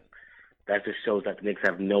deadline. Yeah. That just shows that the Knicks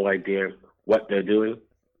have no idea what they're doing.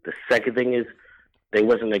 The second thing is they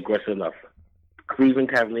wasn't aggressive enough.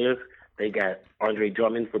 Cleveland Cavaliers, they got Andre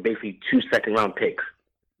Drummond for basically 2 second-round picks.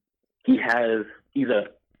 He has a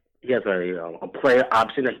player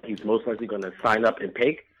option that he's most likely going to sign up and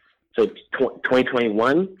take. So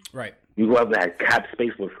 2021, right? You go up that cap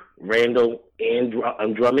space with Randall and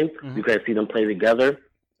Drummond. Mm-hmm. You could have seen them play together,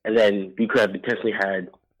 and then you could have potentially had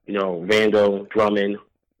Randall, Drummond,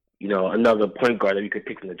 another point guard that you could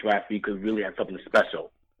pick from the draft. So you could really have something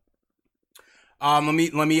special. Let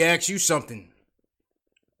me ask you something.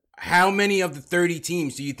 How many of the 30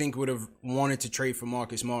 teams do you think would have wanted to trade for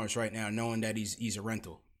Marcus Morris right now, knowing that he's a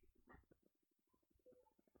rental?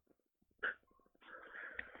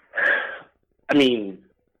 I mean,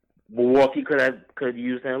 Milwaukee could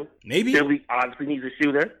use him. Maybe. Philly obviously needs a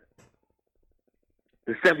shooter.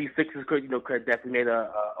 The 76ers could definitely made a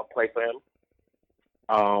play for him.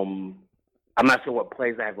 I'm not sure what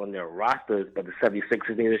plays they have on their rosters, but the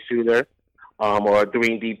 76ers need a shooter or a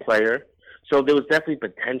 3-and-D player. So there was definitely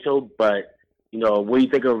potential, but, what do you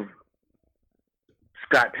think of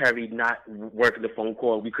Scott Perry not working the phone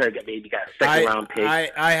call? We could have maybe got a second-round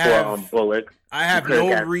pick for Bullock. I have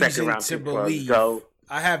no reason to believe.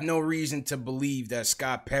 I have no reason to believe that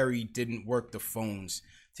Scott Perry didn't work the phones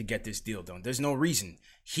to get this deal done. There's no reason.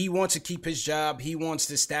 He wants to keep his job. He wants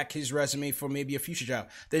to stack his resume for maybe a future job.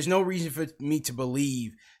 There's no reason for me to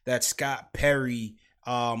believe that Scott Perry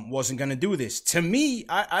wasn't going to do this. To me,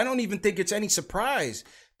 I don't even think it's any surprise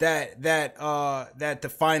that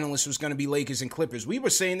the finalist was going to be Lakers and Clippers. We were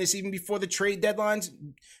saying this even before the trade deadlines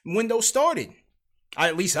window started.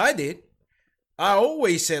 At least I did. I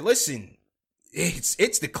always said, listen,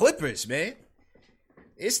 it's the Clippers, man.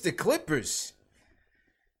 It's the Clippers.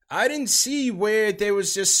 I didn't see where there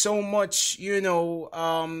was just so much,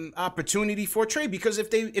 opportunity for a trade, because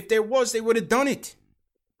if there was, they would have done it.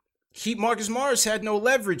 Marcus Morris had no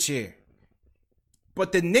leverage here.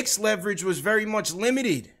 But the Knicks' leverage was very much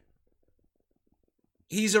limited.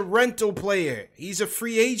 He's a rental player. He's a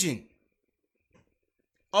free agent.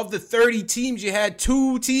 Of the 30 teams, you had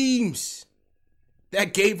 2 teams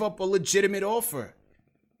that gave up a legitimate offer.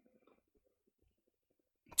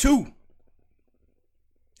 2.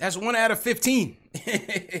 That's 1 out of 15.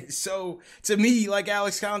 So, to me, like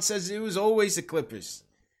Alex Collins says, it was always the Clippers.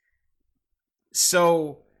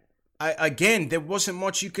 So, again, there wasn't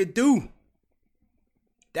much you could do.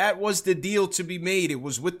 That was the deal to be made. It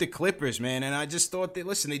was with the Clippers, man. And I just thought that,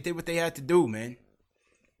 listen, they did what they had to do, man.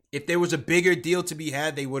 If there was a bigger deal to be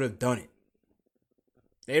had, they would have done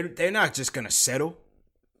it. They're not just going to settle.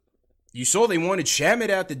 You saw they wanted Shamet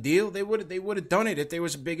out the deal. They would have done it if there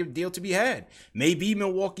was a bigger deal to be had. Maybe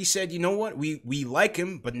Milwaukee said, you know what, we like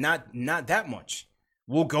him, but not that much.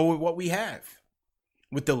 We'll go with what we have.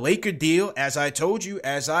 With the Laker deal, as I told you,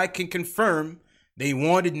 as I can confirm, they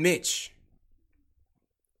wanted Mitch.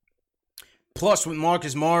 Plus, with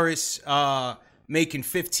Marcus Morris making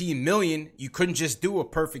 $15 million, you couldn't just do a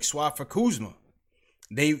perfect swap for Kuzma.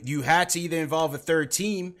 You had to either involve a third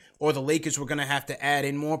team or the Lakers were going to have to add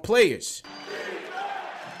in more players.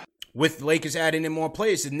 With the Lakers adding in more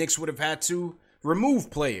players, the Knicks would have had to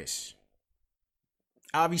remove players.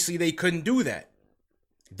 Obviously, they couldn't do that.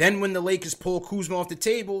 Then when the Lakers pulled Kuzma off the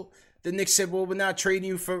table, the Knicks said, well, we're not trading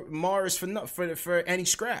you for Morris for any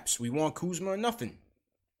scraps. We want Kuzma or nothing.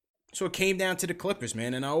 So it came down to the Clippers,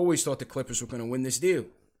 man, and I always thought the Clippers were going to win this deal.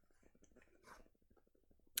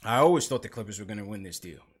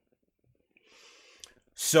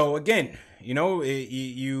 So again,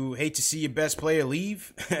 you hate to see your best player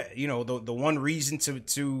leave. The one reason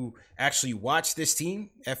to actually watch this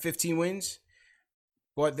team at 15 wins,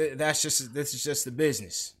 but this is just the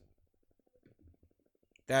business.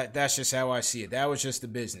 That's just how I see it. That was just the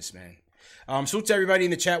business, man. Salute to everybody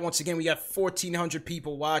in the chat. Once again, we got 1,400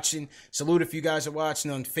 people watching. Salute if you guys are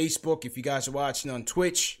watching on Facebook, if you guys are watching on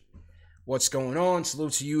Twitch. What's going on?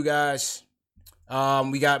 Salute to you guys.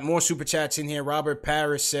 We got more super chats in here. Robert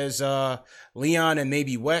Paris says, Leon and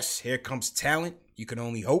maybe Wes, here comes talent. You can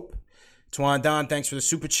only hope. Twan Don, thanks for the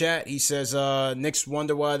super chat. He says, Knicks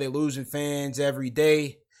wonder why they're losing fans every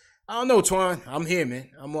day. I don't know, Twan. I'm here, man.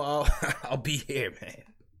 I'll be here, man.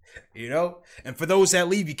 And for those that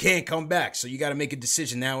leave, you can't come back. So you got to make a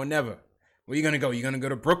decision now or never. Where you going to go? You going to go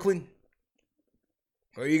to Brooklyn?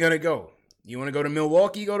 Where are you going to go? You want to go to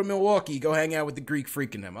Milwaukee? Go to Milwaukee. Go hang out with the Greek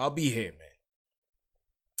Freak and them. I'll be here, man.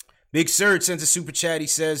 Big Surge sends a super chat. He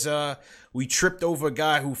says, we tripped over a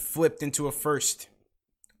guy who flipped into a first.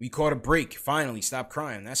 We caught a break. Finally, stop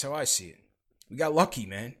crying. That's how I see it. We got lucky,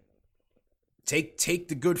 man. Take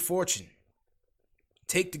the good fortune.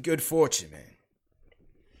 Take the good fortune, man.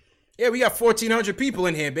 Yeah, we got 1,400 people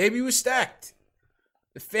in here, baby. We're stacked.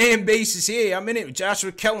 The fan base is here. I'm in it.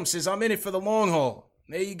 Joshua Kellum says, I'm in it for the long haul.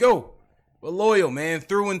 There you go. We're loyal, man,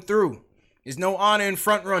 through and through. There's no honor in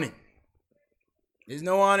front running.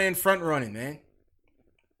 Man.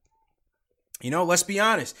 Let's be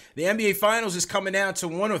honest. The NBA Finals is coming down to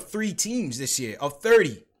one of 3 teams this year, of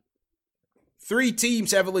 30. 3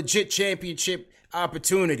 teams have a legit championship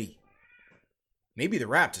opportunity. Maybe the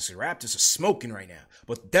Raptors. The Raptors are smoking right now.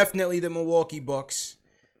 But definitely the Milwaukee Bucks.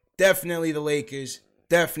 Definitely the Lakers.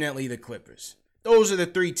 Definitely the Clippers. Those are the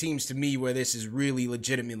 3 teams to me where this is really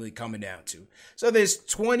legitimately coming down to. So there's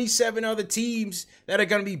 27 other teams that are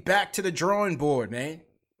going to be back to the drawing board, man.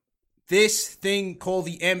 This thing called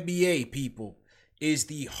the NBA, people, is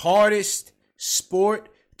the hardest sport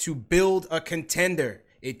to build a contender.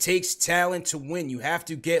 It takes talent to win. You have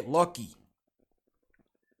to get lucky.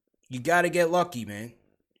 You got to get lucky, man.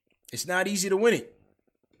 It's not easy to win it.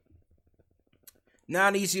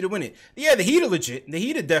 Yeah, the Heat are legit. The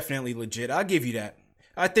Heat are definitely legit. I'll give you that.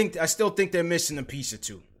 I still think they're missing a piece or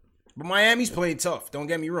two. But Miami's playing tough. Don't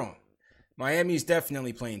get me wrong. Miami's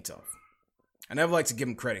definitely playing tough. I never like to give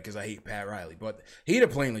them credit because I hate Pat Riley. But Heat are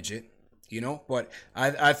playing legit, But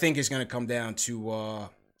I think it's going to come down to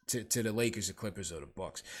the Lakers, the Clippers, or the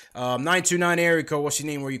Bucks. 929 area code. What's your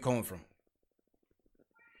name? Where are you calling from?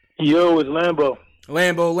 Yo, it's Lambo.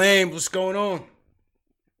 Lamb, what's going on?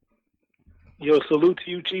 Yo, salute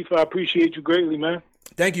to you, Chief. I appreciate you greatly, man.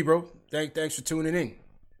 Thank you, bro. Thanks for tuning in.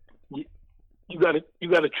 You got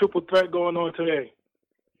a triple threat going on today.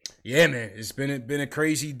 Yeah, man. It's been a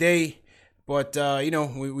crazy day, but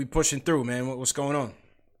we pushing through, man. What's going on?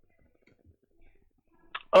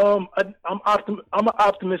 I'm an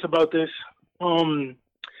optimist about this. I'm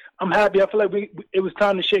happy. I feel like it was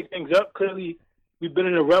time to shake things up. Clearly, we've been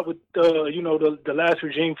in a rut with the last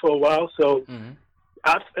regime for a while, so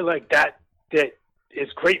I feel like that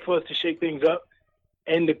it's great for us to shake things up.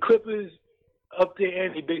 And the Clippers up there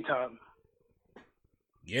ante big time.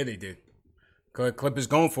 Yeah, they did. Clippers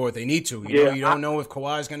going for it. They need to. You don't know if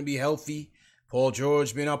Kawhi's going to be healthy. Paul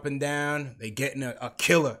George been up and down. They getting a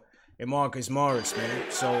killer in Marcus Morris,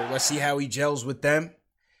 man. So let's see how he gels with them.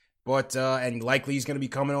 But and likely he's going to be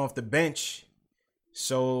coming off the bench.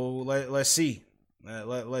 So let's see.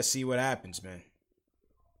 Let's see what happens, man.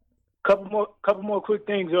 Couple more quick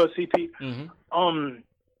things, CP. Mm-hmm.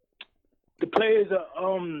 The players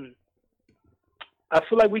are. I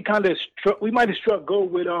feel like we might have struck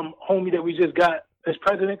gold with homie that we just got as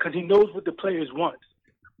president because he knows what the players want.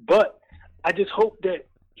 But I just hope that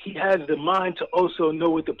he has the mind to also know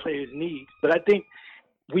what the players need. But I think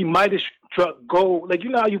we might have struck gold. Like, you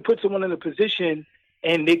know how you put someone in a position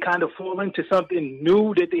and they kind of fall into something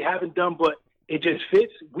new that they haven't done, but it just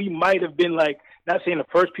fits. We might have been like, not saying the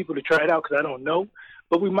first people to try it out because I don't know,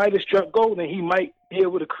 but we might have struck gold, and he might be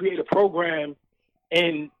able to create a program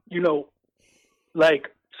and, you know, like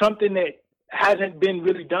something that hasn't been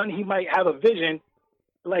really done. He might have a vision.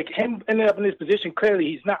 Like him ending up in this position, clearly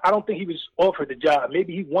he's not. I don't think he was offered the job.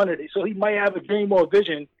 Maybe he wanted it. So he might have a dream or a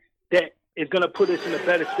vision that is going to put us in a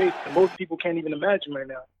better space that most people can't even imagine right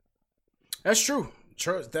now. That's true.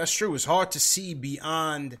 That's true. It's hard to see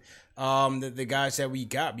beyond the guys that we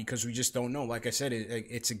got because we just don't know. Like I said,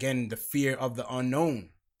 it's again the fear of the unknown.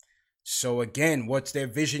 So again, what's their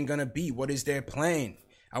vision gonna be? What is their plan?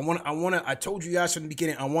 I told you guys from the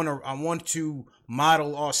beginning. I want to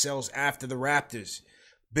model ourselves after the Raptors.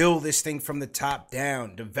 Build this thing from the top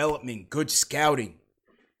down. Development, good scouting.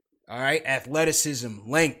 All right, athleticism,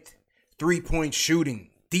 length, 3-point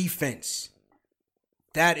shooting, defense.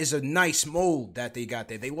 That is a nice mold that they got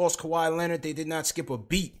there. They lost Kawhi Leonard. They did not skip a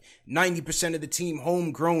beat. 90% of the team,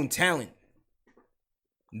 homegrown talent.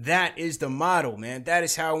 That is the model, man. That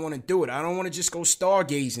is how I want to do it. I don't want to just go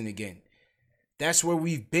stargazing again. That's where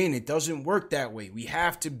we've been. It doesn't work that way. We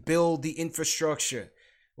have to build the infrastructure,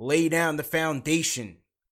 lay down the foundation.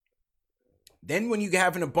 Then when you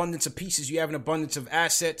have an abundance of pieces, you have an abundance of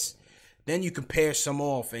assets, then you can pair some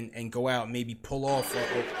off and go out and maybe pull off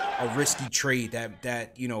a risky trade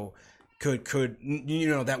that you know could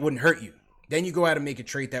that wouldn't hurt you. Then you go out and make a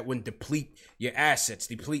trade that wouldn't deplete your assets,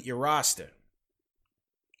 deplete your roster.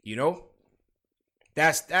 You know?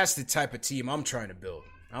 That's the type of team I'm trying to build.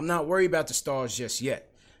 I'm not worried about the stars just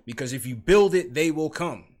yet. Because if you build it, they will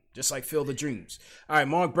come. Just like Field of Dreams. All right,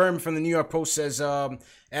 Mark Berman from the New York Post says,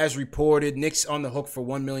 as reported, Knicks on the hook for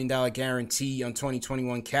 $1 million guarantee on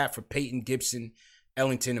 2021 cap for Peyton, Gibson,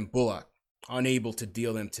 Ellington, and Bullock. Unable to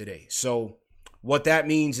deal them today. So what that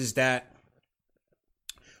means is that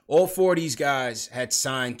all four of these guys had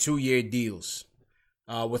signed 2-year deals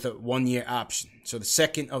with a 1-year option. So the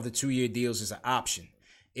second of the 2-year deals is an option.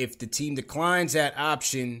 If the team declines that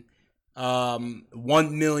option,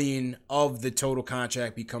 $1 million of the total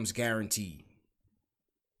contract becomes guaranteed.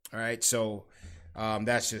 All right, so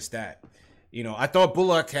that's just that. You know, I thought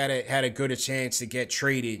Bullock had a good chance to get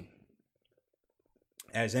traded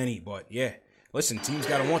as any, but yeah. Listen, teams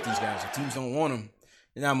got to want these guys. If teams don't want them,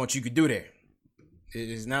 there's not much you could do there.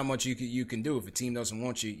 There's not much you can do if a team doesn't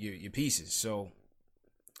want your pieces. So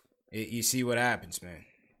you see what happens, man.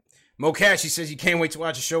 Mo Cash, he says he can't wait to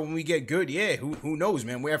watch the show when we get good. Yeah, who knows,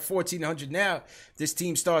 man? We're at 1,400 now. If this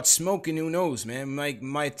team starts smoking, who knows, man?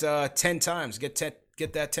 Might 10 times. Get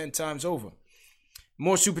that 10 times over.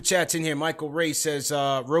 More super chats in here. Michael Ray says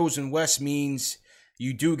Rose and West means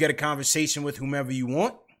you do get a conversation with whomever you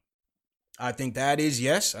want. I think that is,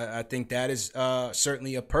 yes. I think that is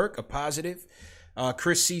certainly a perk, a positive.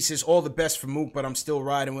 Chris C says all the best for Mook, but I'm still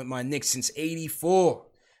riding with my Knicks since 84.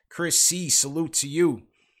 Chris C, salute to you.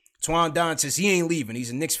 Twan Don says he ain't leaving.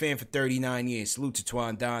 He's a Knicks fan for 39 years. Salute to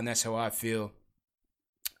Twan Don. That's how I feel.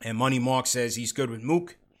 And Money Mark says he's good with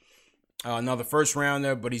Mook. Another first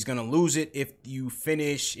rounder, but he's going to lose it if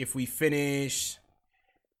we finish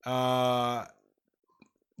the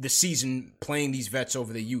season playing these vets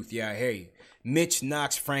over the youth. Yeah, hey. Mitch,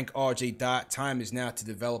 Knox, Frank, RJ, Dot. Time is now to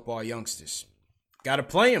develop our youngsters. Got to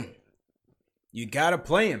play them. You gotta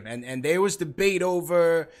play him, and there was debate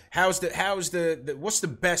over what's the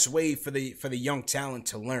best way for the young talent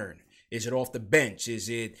to learn? Is it off the bench? Is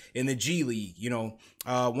it in the G League? You know,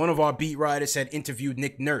 one of our beat writers had interviewed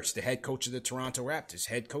Nick Nurse, the head coach of the Toronto Raptors,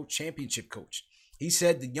 head coach, championship coach. He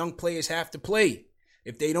said the young players have to play.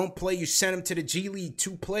 If they don't play, you send them to the G League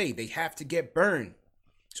to play. They have to get burned.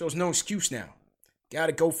 So there's no excuse now.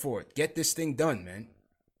 Gotta go for it. Get this thing done, man.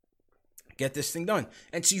 Get this thing done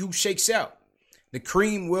and see who shakes out. The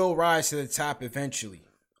cream will rise to the top eventually.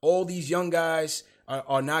 All these young guys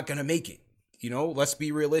are not going to make it. You know, let's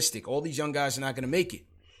be realistic. All these young guys are not going to make it.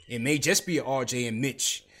 It may just be an RJ and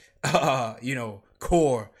Mitch,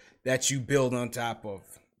 core that you build on top of.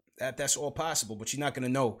 That's all possible, but you're not going to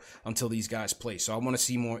know until these guys play. So I want to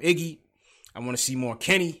see more Iggy. I want to see more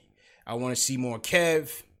Kenny. I want to see more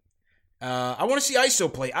Kev. I want to see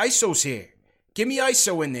ISO play. ISO's here. Give me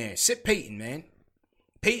ISO in there. Sit Peyton, man.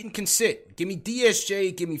 Peyton can sit. Give me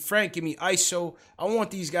DSJ, give me Frank, give me ISO. I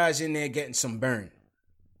want these guys in there getting some burn.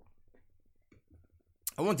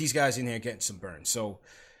 So,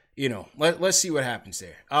 you know, let's see what happens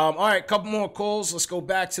there. All right, couple more calls. Let's go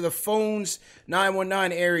back to the phones.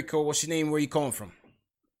 919 area code. What's your name? Where you calling from?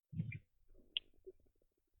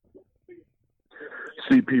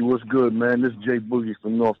 CP, what's good, man? This is Jay Boogie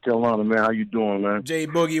from North Carolina, man. How you doing, man? Jay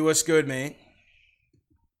Boogie, what's good, man?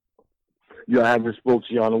 Yeah, I haven't spoke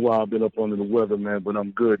to y'all in a while. I've been up under the weather, man, but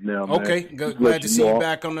I'm good now, man. Okay, glad to see you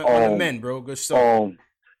back on the men, bro. Good stuff.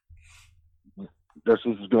 That's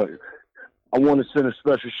what's good. I want to send a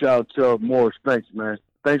special shout out to Morris. Thanks, man.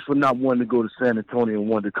 Thanks for not wanting to go to San Antonio and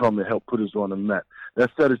wanting to come and help put us on the map. That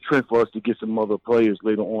set a trend for us to get some other players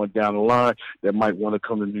later on down the line that might want to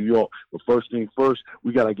come to New York. But first thing first,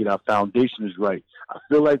 we got to get our foundations right. I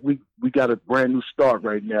feel like we got a brand new start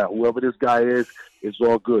right now. Whoever this guy is, it's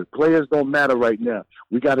all good. Players don't matter right now.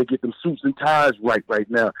 We got to get them suits and ties right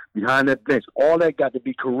now behind that bench. All that got to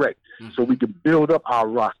be correct so we can build up our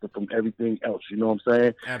roster from everything else. You know what I'm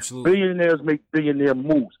saying? Absolutely. Billionaires make billionaire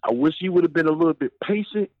moves. I wish he would have been a little bit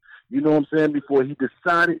patient, you know what I'm saying, before he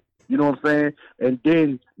decided, you know what I'm saying, and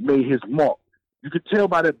then made his mark. You could tell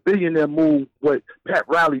by that billionaire move what Pat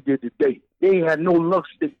Riley did today. They had no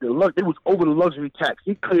luxury. They was over the luxury tax.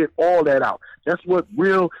 He cleared all that out. That's what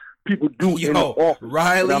real people do in the office.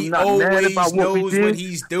 Riley always knows what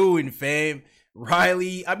he's doing, fam.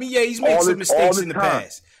 Riley, I mean, yeah, he's made some mistakes in the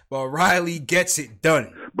past, but Riley gets it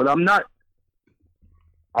done. But I'm not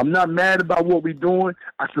mad about what we're doing.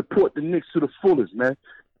 I support the Knicks to the fullest, man.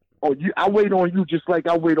 I wait on you just like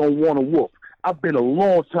I wait on Warner Wolf. I've been a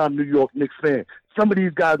long-time New York Knicks fan. Some of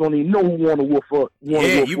these guys don't even know who Warner Wolf was.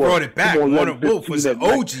 Yeah, you brought it back. Warner Wolf was an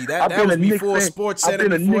OG. That was before Sports Center,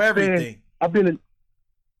 before everything. I've been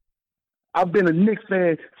a Knicks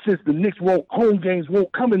fan since the Knicks home games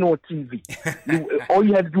won't coming on TV. All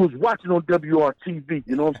you had to do is watch it on WRTV.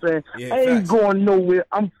 You know what I'm saying? Yeah, I ain't going nowhere.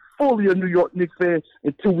 I'm fully a New York Knicks fan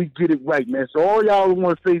until we get it right, man. So all y'all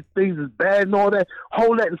want to say things is bad and all that,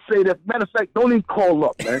 hold that and say that. Matter of fact, don't even call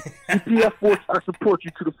up, man. EPF Force, I support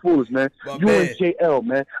you to the fullest, man. You and JL,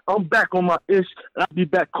 man. I'm back on my ish, and I'll be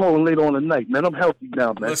back calling later on tonight, man. I'm healthy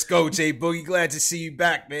now, man. Let's go, Jay Boogie. Glad to see you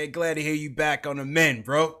back, man. Glad to hear you back on the men,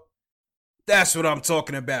 bro. That's what I'm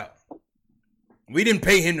talking about. We didn't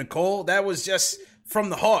pay him to call. That was just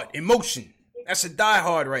from the heart, emotion. That's a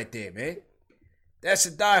diehard right there, man. That's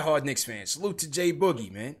a diehard Knicks fan. Salute to Jay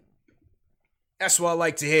Boogie, man. That's what I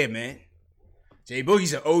like to hear, man. Jay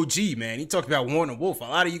Boogie's an OG, man. He talked about Warner Wolf. A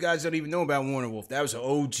lot of you guys don't even know about Warner Wolf. That was an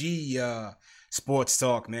OG sports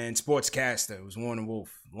talk, man. Sportscaster. It was Warner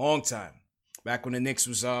Wolf. Long time. Back when the Knicks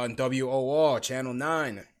was on WOR, Channel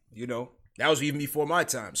 9. You know, that was even before my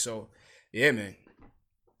time. So, yeah, man.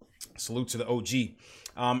 Salute to the OG.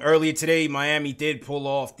 Earlier today, Miami did pull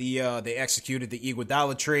off they executed the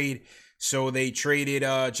Iguodala trade. So they traded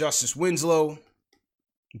Justice Winslow,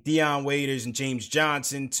 Dion Waiters, and James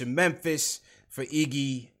Johnson to Memphis for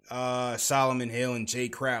Iggy, Solomon Hill, and Jay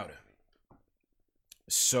Crowder.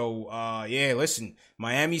 So, yeah, listen,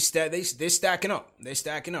 Miami, they're stacking up. They're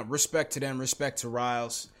stacking up. Respect to them. Respect to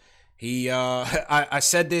Riles. I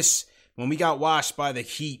said this when we got washed by the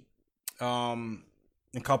Heat a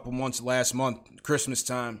couple months last month, Christmas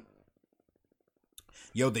time.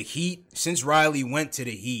 Yo, the Heat, since Riley went to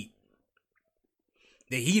the Heat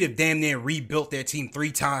have damn near rebuilt their team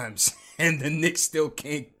 3 times, and the Knicks still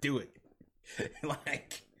can't do it.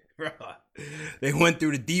 Like, bro, they went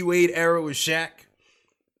through the D-Wade era with Shaq,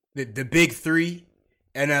 the big 3,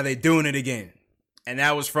 and now they're doing it again. And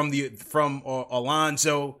that was from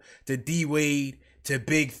Alonzo to D-Wade to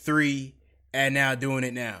big 3, and now doing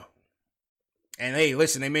it now. And hey,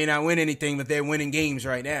 listen, they may not win anything, but they're winning games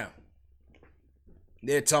right now.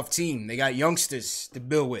 They're a tough team. They got youngsters to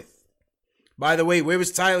build with. By the way, where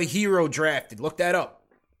was Tyler Hero drafted? Look that up.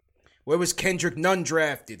 Where was Kendrick Nunn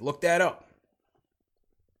drafted? Look that up.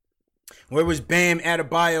 Where was Bam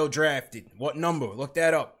Adebayo drafted? What number? Look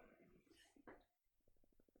that up.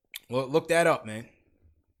 Well, look that up, man.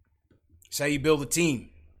 That's how you build a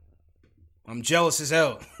team. I'm jealous as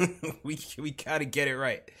hell. We got to get it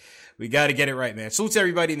right. We got to get it right, man. Salute to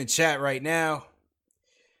everybody in the chat right now.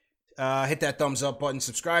 Hit that thumbs up button.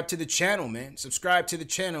 Subscribe to the channel, man. Subscribe to the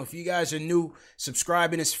channel. If you guys are new,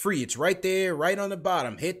 subscribing is free. It's right there, right on the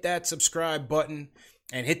bottom. Hit that subscribe button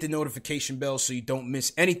and hit the notification bell so you don't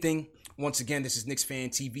miss anything. Once again, this is Knicks Fan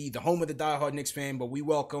TV, the home of the diehard Knicks fan, but we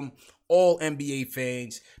welcome all NBA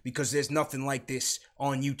fans because there's nothing like this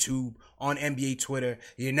on YouTube, on NBA Twitter.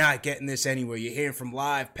 You're not getting this anywhere. You're hearing from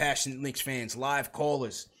live, passionate Knicks fans, live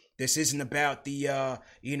callers. This isn't about the,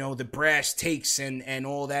 the brass takes and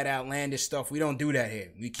all that outlandish stuff. We don't do that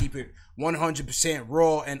here. We keep it 100%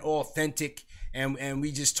 raw and authentic, and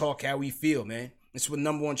we just talk how we feel, man. It's the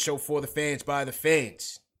 #1 show for the fans, by the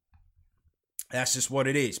fans. That's just what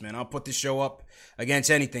it is, man. I'll put this show up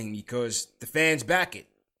against anything because the fans back it.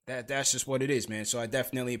 That's just what it is, man. So I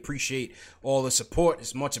definitely appreciate all the support.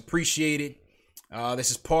 It's much appreciated.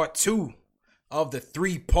 This is part 2 of the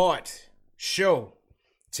 3-part show.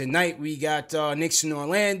 Tonight we got Knicks in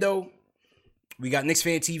Orlando. We got Knicks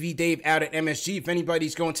Fan TV Dave out at MSG. If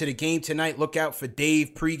anybody's going to the game tonight, look out for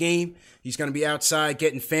Dave pregame. He's going to be outside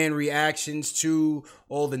getting fan reactions to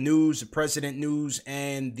all the news, the president news,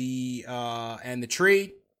 and the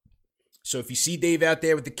trade. So if you see Dave out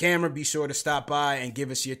there with the camera, be sure to stop by and give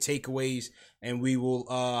us your takeaways, and we will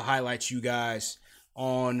highlight you guys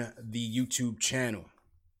on the YouTube channel.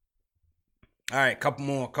 All right, couple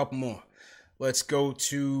more. Let's go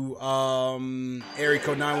to area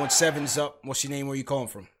code 917's up. What's your name? Where you calling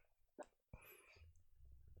from?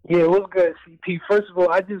 Yeah, what's good, CP? First of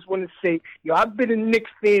all, I just want to say, I've been a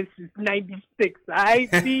Knicks fan since '96. I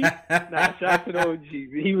see. Nah, shout out to the OG.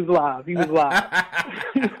 He was live.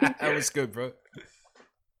 That was good, bro.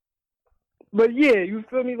 But yeah, you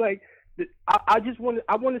feel me? Like, I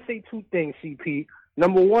want to say 2 things, CP.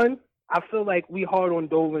 Number one, I feel like we hard on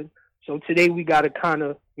Dolan. So today we got to kind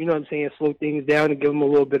of, slow things down and give him a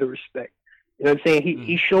little bit of respect. You know what I'm saying?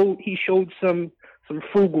 He showed some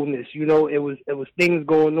frugalness. It was things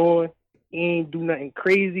going on. He ain't do nothing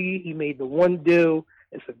crazy. He made the one deal.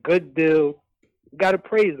 It's a good deal. You got to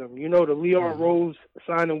praise him. The Leon Rose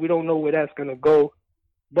signing, we don't know where that's going to go.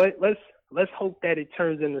 But let's hope that it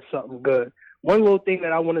turns into something good. One little thing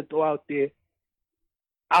that I want to throw out there,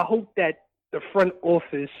 I hope that the front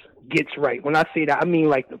office gets right. When I say that, I mean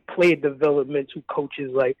like the player development, who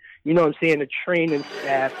coaches, like, the training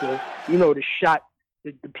staff, the shot,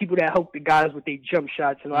 the people that help the guys with their jump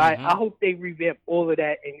shots. I hope they revamp all of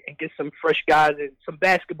that and get some fresh guys and some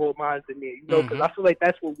basketball minds in there, because I feel like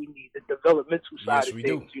that's what we need, the developmental side of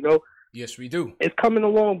things, Yes, we do. It's coming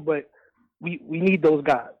along, but we need those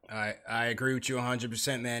guys. I agree with you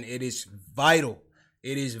 100%, man. It is vital.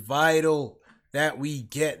 It is vital that we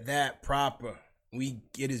get that proper.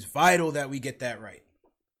 It is vital that we get that right.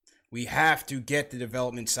 We have to get the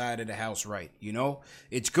development side of the house right.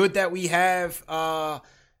 It's good that we have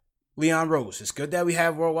Leon Rose. It's good that we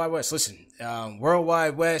have Worldwide Wes. Listen,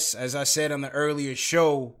 Worldwide Wes, as I said on the earlier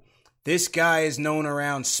show, this guy is known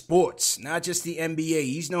around sports, not just the NBA.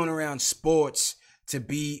 He's known around sports to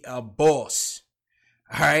be a boss.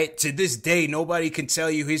 All right. To this day, nobody can tell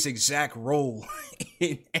you his exact role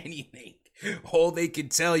in anything. All they can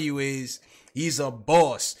tell you is he's a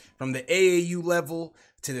boss, from the AAU level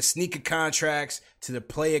to the sneaker contracts to the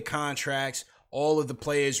player contracts. All of the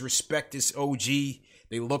players respect this OG.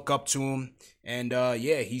 They look up to him. And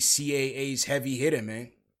he's CAA's heavy hitter,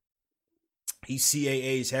 man. He's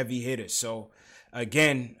CAA's heavy hitter. So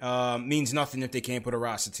again, means nothing if they can't put a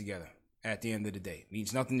roster together. At the end of the day,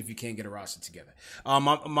 means nothing if you can't get a roster together.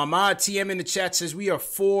 My mod TM in the chat says we are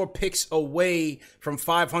 4 picks away from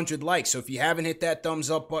 500 likes. So if you haven't hit that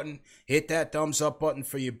thumbs up button, hit that thumbs up button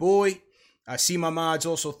for your boy. I see my mods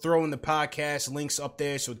also throwing the podcast links up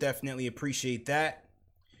there, so definitely appreciate that.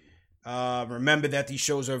 Remember that these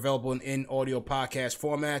shows are available in audio podcast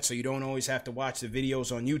format, so you don't always have to watch the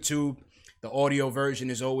videos on YouTube. The audio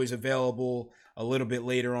version is always available a little bit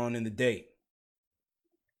later on in the day.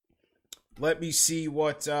 Let me see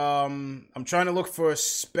what I'm trying to look for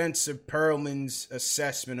Spencer Perlman's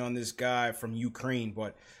assessment on this guy from Ukraine,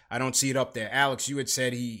 but I don't see it up there. Alex, you had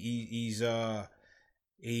said he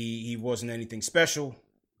wasn't anything special,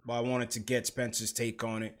 but I wanted to get Spencer's take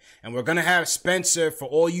on it. And we're gonna have Spencer for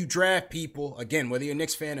all you draft people. Again, whether you're a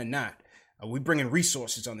Knicks fan or not, we bring in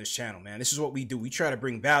resources on this channel, man. This is what we do. We try to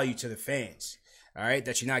bring value to the fans. All right,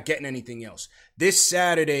 that you're not getting anything else. This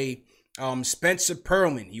Saturday, Spencer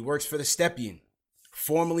Perlman, he works for the Stepien,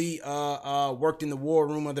 formerly worked in the war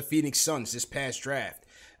room of the Phoenix Suns this past draft.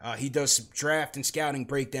 He does some draft and scouting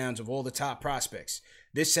breakdowns of all the top prospects.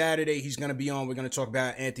 This Saturday, he's going to be on. We're going to talk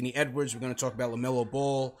about Anthony Edwards. We're going to talk about LaMelo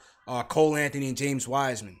Ball, Cole Anthony, and James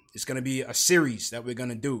Wiseman. It's going to be a series that we're going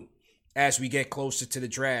to do as we get closer to the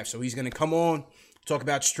draft. So he's going to come on, talk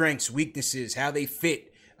about strengths, weaknesses, how they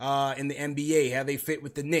fit in the NBA, how they fit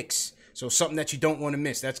with the Knicks. So something that you don't want to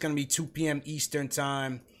miss. That's going to be 2 p.m. Eastern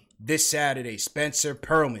time this Saturday. Spencer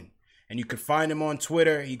Perlman. And you can find him on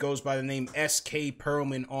Twitter. He goes by the name SK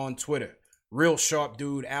Perlman on Twitter. Real sharp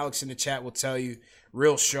dude. Alex in the chat will tell you.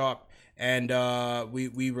 Real sharp. And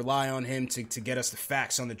we rely on him to get us the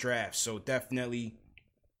facts on the draft. So definitely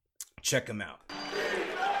check him out.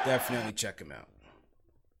 Definitely check him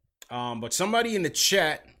out. But somebody in the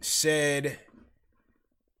chat said,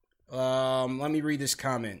 let me read this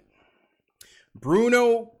comment.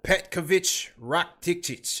 Bruno Petkovic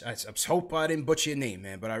Rakitic. I hope I didn't butcher your name,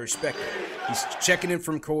 man, but I respect it. He's checking in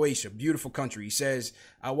from Croatia. Beautiful country. He says,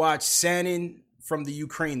 I watched Sanin from the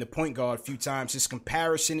Ukraine, the point guard, a few times. His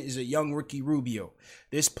comparison is a young Ricky Rubio.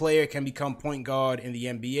 This player can become point guard in the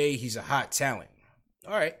NBA. He's a hot talent.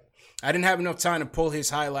 All right. I didn't have enough time to pull his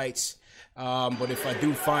highlights, but if I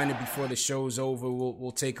do find it before the show's over,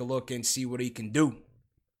 we'll take a look and see what he can do.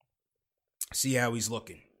 See how he's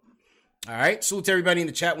looking. All right. Salute to everybody in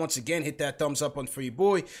the chat once again. Hit that thumbs up for your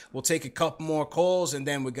boy. We'll take a couple more calls, and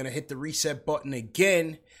then we're going to hit the reset button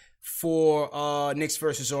again for Knicks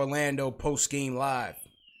versus Orlando post-game live.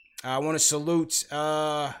 I want to salute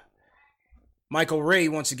Michael Ray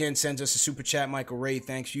once again sends us a super chat. Michael Ray,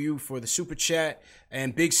 thanks you for the super chat.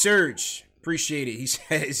 And Big Surge, appreciate it. He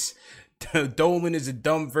says Dolan is a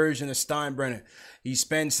dumb version of Steinbrenner. He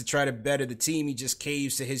spends to try to better the team. He just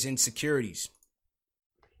caves to his insecurities.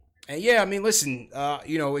 And yeah, I mean, listen,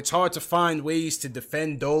 it's hard to find ways to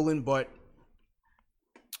defend Dolan, but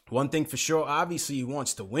one thing for sure, obviously he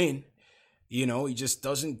wants to win. He just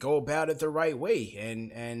doesn't go about it the right way.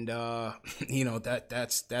 And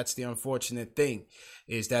that's the unfortunate thing,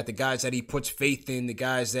 is that the guys that he puts faith in, the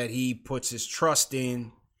guys that he puts his trust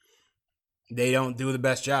in, they don't do the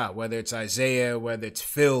best job, whether it's Isaiah, whether it's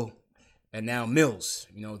Phil, and now Mills.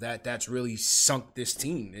 That's really sunk this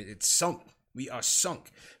team. It's sunk. We are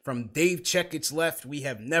sunk. From Dave Checkett's left, we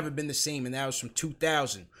have never been the same, and that was from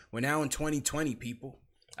 2000. We're now in 2020, people.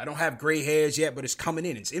 I don't have gray hairs yet, but it's coming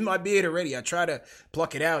in. It's in my beard already. I try to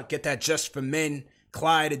pluck it out, get that Just for Men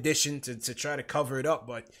Clyde edition to try to cover it up,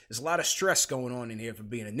 but there's a lot of stress going on in here for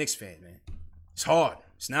being a Knicks fan, man. It's hard.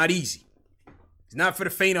 It's not easy. It's not for the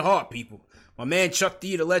faint of heart, people. My man Chuck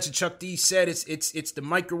D, the legend Chuck D, said it's the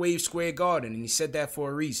microwave square garden, and he said that for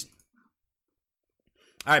a reason.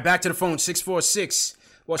 All right, back to the phone, 646.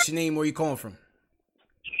 What's your name? Where you calling from?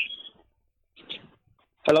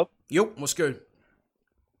 Hello? Yo, what's good?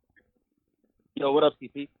 Yo, what up,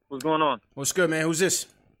 CP? What's going on? What's good, man? Who's this?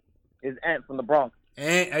 It's Ant from the Bronx.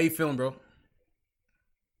 Ant, how you feeling, bro?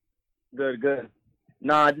 Good.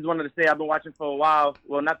 Nah, I just wanted to say I've been watching for a while.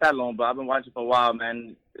 Well, not that long, but I've been watching for a while,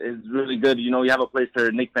 man. It's really good. You have a place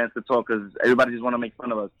for Knicks fans to talk because everybody just want to make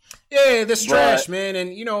fun of us. Yeah, that's trash, man.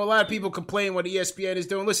 And, a lot of people complain what ESPN is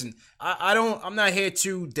doing. Listen, I'm not here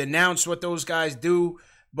to denounce what those guys do,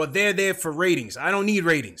 but they're there for ratings. I don't need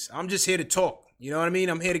ratings. I'm just here to talk. You know what I mean?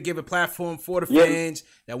 I'm here to give a platform for the fans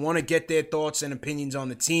that want to get their thoughts and opinions on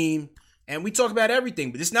the team. And we talk about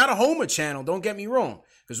everything, but it's not a Homer channel. Don't get me wrong,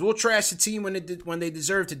 because we'll trash the team when they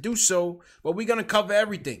deserve to do so. But we're gonna cover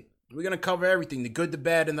everything. We're gonna cover everything, the good, the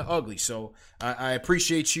bad, and the ugly. So I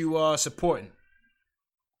appreciate you supporting.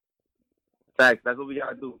 Facts. That's what we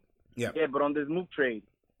gotta do. Yeah. Yeah, but on this move trade,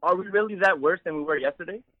 are we really that worse than we were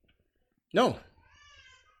yesterday? No.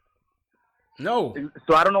 So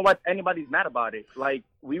I don't know why anybody's mad about it. Like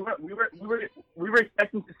we were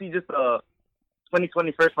expecting to see just a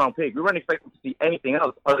 2020 first round pick. We weren't expecting to see anything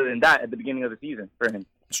else other than that at the beginning of the season for him.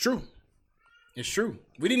 It's true.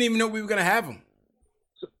 We didn't even know we were gonna have him.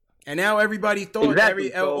 And now everybody thought,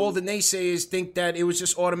 all the naysayers think that it was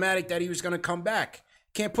just automatic that he was gonna come back.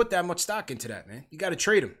 Can't put that much stock into that, man. You got to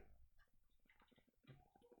trade him.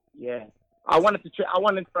 Yeah. I wanted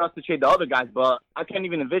for us to trade the other guys, but I can't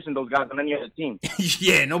even envision those guys on any other team.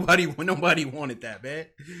 Yeah, nobody wanted that, man.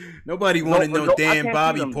 Nobody wanted no damn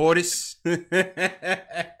Bobby Portis.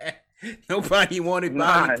 Nobody wanted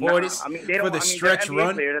Bobby Portis for the stretch they're NBA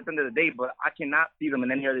run. Players at the end of the day, but I cannot see them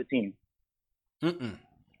in any other team.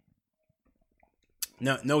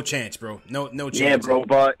 No chance, bro. No chance. Yeah, bro.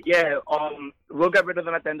 But we'll get rid of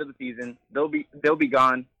them at the end of the season. They'll be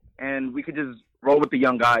gone, and we could just roll with the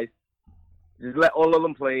young guys. Just let all of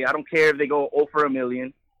them play. I don't care if they go 0 for $1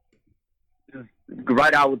 million. Just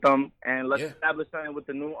ride out with them and let's establish something with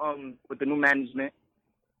the new management.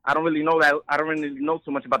 I don't really know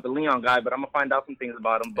too much about the Leon guy, but I'm gonna find out some things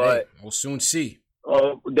about him. But we'll soon see.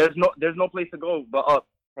 There's no place to go but up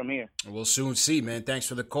from here. We'll soon see, man. Thanks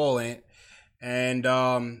for the call, Ant. And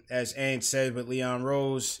as Ant said with Leon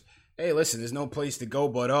Rose, hey, listen, there's no place to go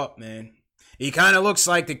but up, man. He kind of looks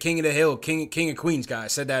like the King of the Hill, King of Queens guy. I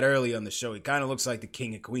said that earlier on the show. He kind of looks like the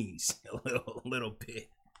King of Queens a little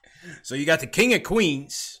bit. So you got the King of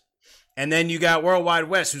Queens, and then you got Worldwide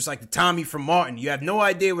West, who's like the Tommy from Martin. You have no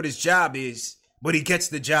idea what his job is, but he gets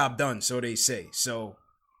the job done, so they say. So,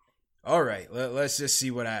 all right, let's just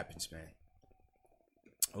see what happens, man.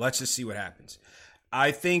 Let's just see what happens.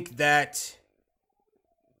 I think that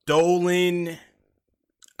Dolan,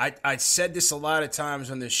 I said this a lot of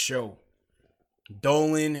times on this show,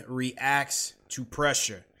 Dolan reacts to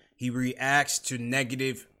pressure. He reacts to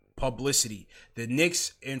negative publicity. The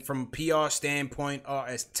Knicks, and from a PR standpoint, are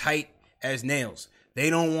as tight as nails. They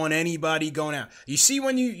don't want anybody going out. You see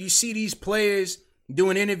when you see these players,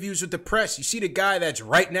 doing interviews with the press. You see the guy that's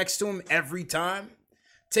right next to him every time?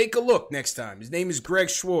 Take a look next time. His name is Greg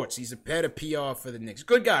Schwartz. He's a head of PR for the Knicks.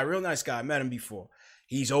 Good guy, real nice guy. I met him before.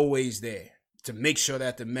 He's always there to make sure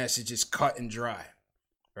that the message is cut and dry,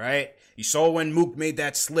 right? You saw when Mook made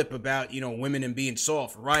that slip about, women and being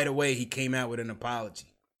soft. Right away, he came out with an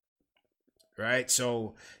apology, right?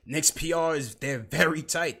 So Knicks PR they're very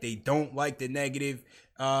tight. They don't like the negative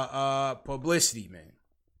publicity, man.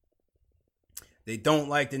 They don't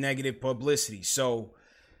like the negative publicity. So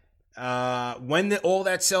when all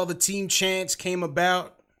that sell the team chants came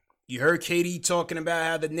about, you heard KD talking about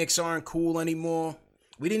how the Knicks aren't cool anymore.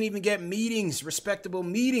 We didn't even get meetings, respectable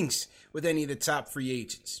meetings with any of the top free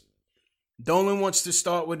agents. Dolan wants to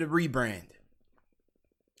start with a rebrand.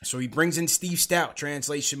 So he brings in Steve Stout,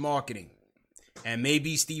 translation marketing. And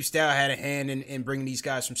maybe Steve Stout had a hand in bringing these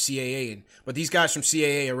guys from CAA in. But these guys from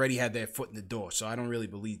CAA already had their foot in the door, so I don't really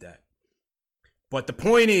believe that. But the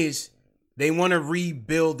point is, they want to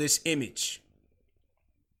rebuild this image.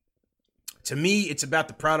 To me, it's about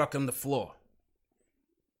the product on the floor.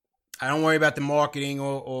 I don't worry about the marketing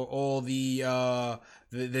or all the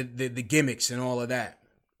gimmicks and all of that.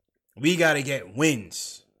 We got to get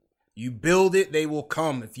wins. You build it, they will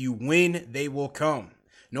come. If you win, they will come.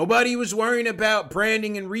 Nobody was worrying about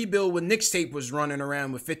branding and rebuild when Knicks tape was running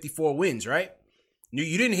around with 54 wins, right?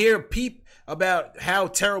 You didn't hear a peep about how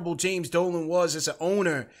terrible James Dolan was as an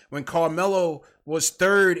owner when Carmelo was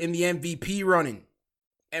third in the MVP running.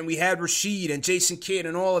 And we had Rasheed and Jason Kidd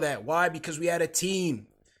and all of that. Why? Because we had a team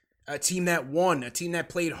that won, a team that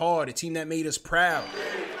played hard, a team that made us proud.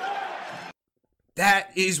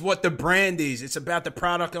 That is what the brand is. It's about the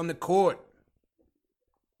product on the court.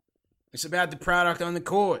 It's about the product on the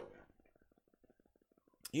court.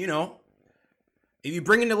 If you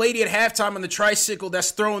bring in the lady at halftime on the tricycle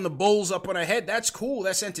that's throwing the bowls up on her head, that's cool.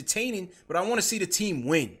 That's entertaining. But I want to see the team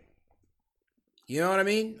win. You know what I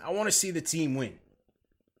mean? I want to see the team win.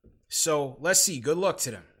 So let's see. Good luck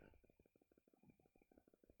to them.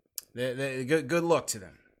 Good luck to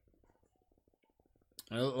them.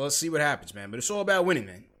 Let's see what happens, man. But it's all about winning,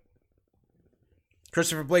 man.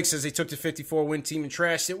 Christopher Blake says they took the 54-win team and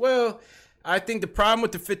trashed it. Well, I think the problem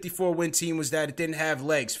with the 54-win team was that it didn't have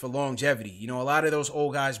legs for longevity. A lot of those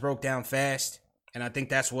old guys broke down fast, and I think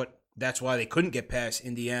that's why they couldn't get past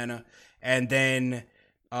Indiana. And then,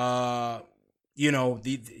 you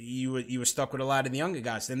were stuck with a lot of the younger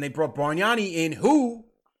guys. Then they brought Bargnani in, who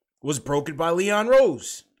was brokered by Leon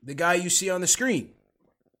Rose, the guy you see on the screen.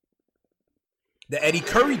 The Eddie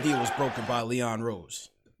Curry deal was broken by Leon Rose.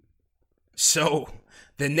 So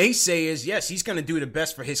the naysayers, yes, he's going to do the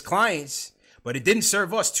best for his clients, but it didn't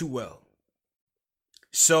serve us too well.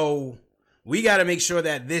 So we got to make sure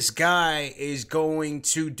that this guy is going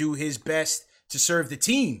to do his best to serve the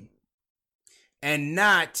team and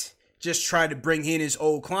not just try to bring in his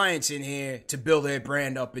old clients in here to build their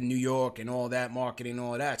brand up in New York and all that marketing and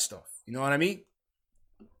all that stuff. You know what I mean?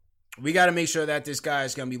 We got to make sure that this guy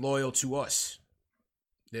is going to be loyal to us,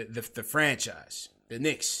 the franchise, the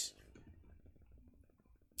Knicks.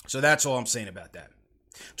 So that's all I'm saying about that.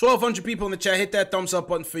 1,200 people in the chat. Hit that thumbs up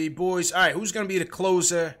button for you boys. All right, who's going to be the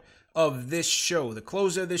closer of this show? The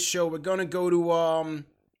closer of this show, we're going to go to,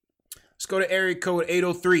 let's go to area code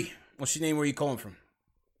 803. What's your name? Where are you calling from?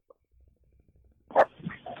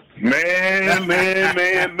 Man.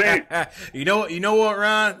 You know what,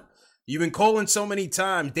 Ron? You've been calling so many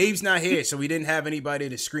times. Dave's not here, so we didn't have anybody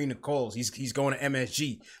to screen the calls. He's going to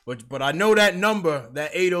MSG. But I know that number,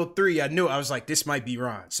 that 803, I knew. I was like, this might be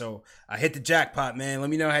Ron. So I hit the jackpot, man. Let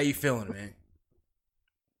me know how you feeling, man.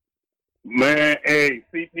 Man, hey,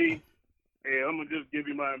 CP, hey, I'm going to just give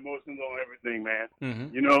you my emotions on everything, man.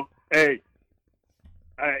 Mm-hmm.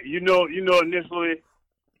 Initially,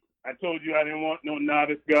 I told you I didn't want no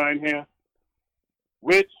novice guy in here,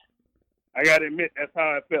 which I got to admit, that's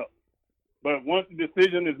how I felt. But once the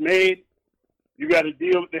decision is made, you got to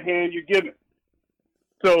deal with the hand you're given.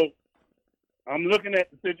 So I'm looking at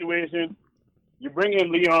the situation. You bring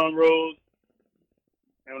in Leon Rose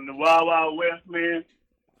and the Wild Wild West, man.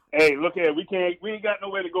 Hey, look at it. We ain't got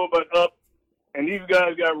nowhere to go but up. And these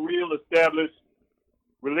guys got real established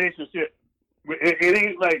relationships. It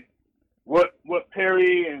ain't like what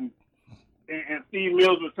Perry and Steve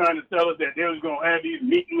Mills was trying to tell us, that they was going to have these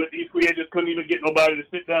meetings with these free agents, couldn't even get nobody to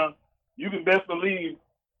sit down. You can best believe,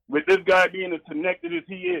 with this guy being as connected as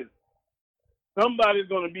he is, somebody's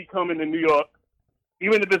going to be coming to New York,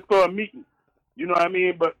 even if it's for a meeting. You know what I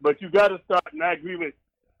mean? But you got to start, and I agree with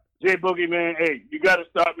Jay Boogie, man. Hey, you got to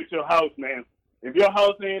start with your house, man. If your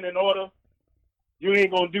house ain't in order, you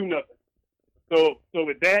ain't going to do nothing. So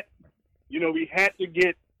with that, we had to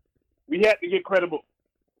get we had to get credible.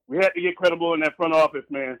 We had to get credible in that front office,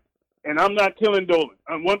 man. And I'm not killing Dolan.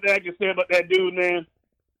 One thing I can say about that dude, man,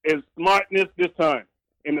 is smartness this time.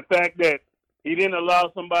 And the fact that he didn't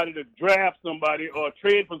allow somebody to draft somebody or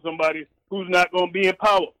trade for somebody who's not going to be in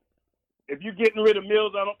power. If you're getting rid of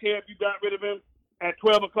Mills, I don't care if you got rid of him at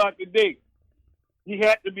 12 o'clock today. You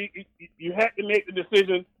had to make the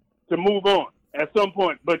decision to move on at some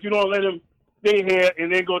point. But you don't let him stay here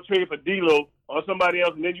and then go trade for D'Lo or somebody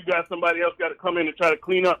else, and then you got somebody else got to come in and try to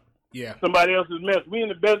clean up somebody else's mess. We in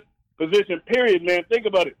the best position, period, man. Think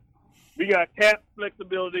about it. We got cap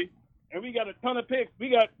flexibility, and we got a ton of picks. We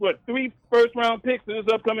got, 3 first-round picks in this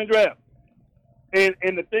upcoming draft. And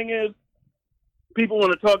the thing is, people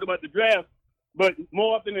want to talk about the draft, but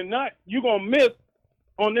more often than not, you're going to miss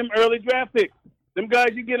on them early draft picks. Them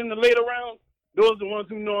guys you get in the later rounds, those are the ones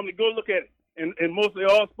who normally go look at it. And mostly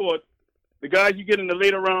all sports, the guys you get in the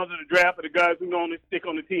later rounds of the draft are the guys who normally stick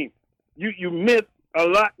on the team. You miss a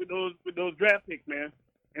lot with those draft picks, man,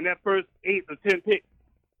 in that first 8 or 10 picks,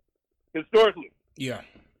 historically. Yeah.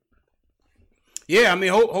 Yeah, I mean,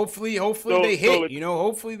 hopefully they hit.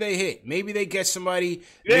 Hopefully they hit. Maybe they get somebody.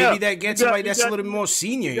 Maybe they get somebody that's a little bit more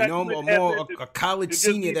senior. A college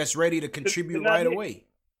senior that's ready to contribute right away.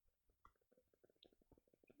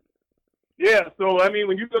 Yeah. So I mean,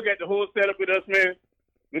 when you look at the whole setup with us, man,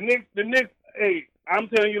 the Knicks. Hey, I'm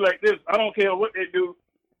telling you like this. I don't care what they do.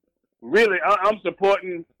 Really, I'm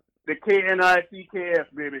supporting the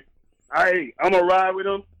KNICKS, baby. I'm a ride with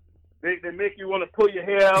them. They make you want to pull your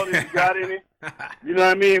hair out if you got any. You know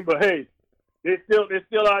what I mean? But hey, they're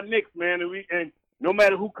still our Knicks, man. And no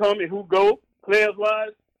matter who come and who go, players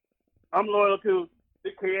wise, I'm loyal to the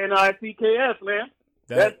KNICKS, man.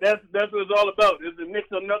 That's what it's all about. It's the Knicks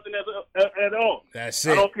or nothing at all. That's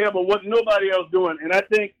it. I don't care about what nobody else doing. And I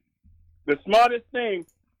think the smartest thing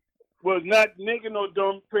was not making no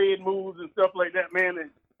dumb trade moves and stuff like that, man,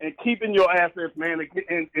 and keeping your assets, man,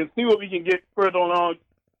 and see what we can get further along.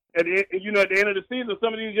 At the end of the season,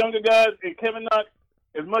 some of these younger guys, and Kevin Knox,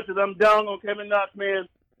 as much as I'm down on Kevin Knox, man,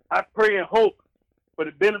 I pray and hope for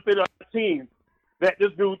the benefit of our team that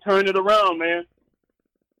this dude turn it around, man.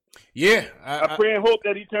 Yeah. I pray and hope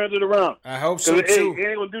that he turns it around. I hope so, too. He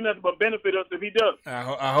ain't going to do nothing but benefit us if he does.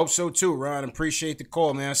 I hope so, too, Ron. Appreciate the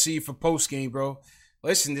call, man. I'll see you for post-game, bro.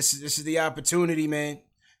 Listen, this is the opportunity, man.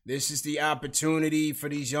 This is the opportunity for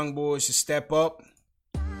these young boys to step up.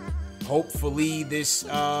 Hopefully this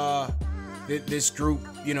group,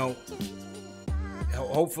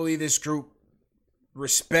 hopefully this group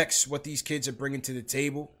respects what these kids are bringing to the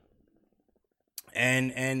table.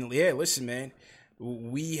 And yeah, listen, man,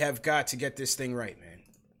 we have got to get this thing right, man.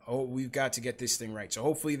 Oh, we've got to get this thing right. So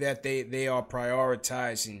hopefully that they are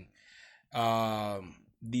prioritizing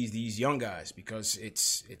these young guys, because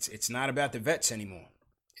it's not about the vets anymore.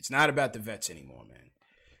 It's not about the vets anymore, man.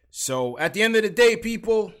 So at the end of the day,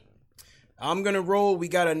 people, I'm going to roll. We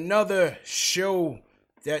got another show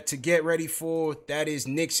that to get ready for. That is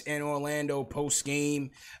Knicks and Orlando post-game.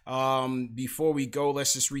 Before we go,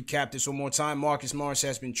 let's just recap this one more time. Marcus Morris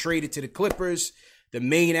has been traded to the Clippers. The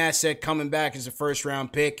main asset coming back is a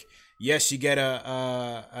first-round pick. Yes, you get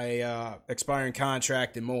a expiring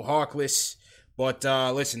contract in Mo Harkless. But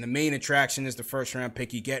listen, the main attraction is the first-round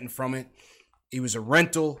pick you're getting from it. He was a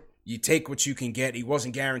rental. You take what you can get. He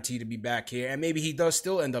wasn't guaranteed to be back here. And maybe he does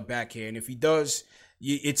still end up back here. And if he does,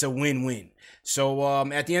 it's a win-win. So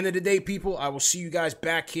at the end of the day, people, I will see you guys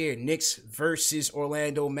back here. Knicks versus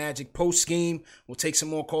Orlando Magic post-game. We'll take some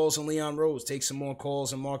more calls on Leon Rose. Take some more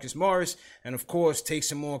calls on Marcus Morris. And, of course, take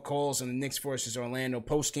some more calls on the Knicks versus Orlando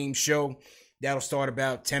post-game show. That'll start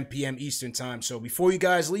about 10 p.m. Eastern time. So before you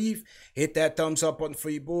guys leave, hit that thumbs up button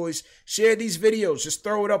for you boys. Share these videos. Just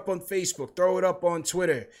throw it up on Facebook. Throw it up on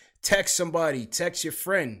Twitter. Text somebody. Text your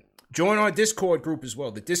friend. Join our Discord group as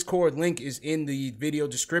well. The Discord link is in the video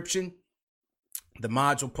description. The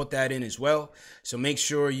mods will put that in as well. So make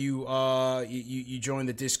sure you join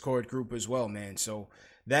the Discord group as well, man. So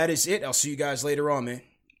that is it. I'll see you guys later on, man.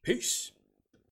 Peace.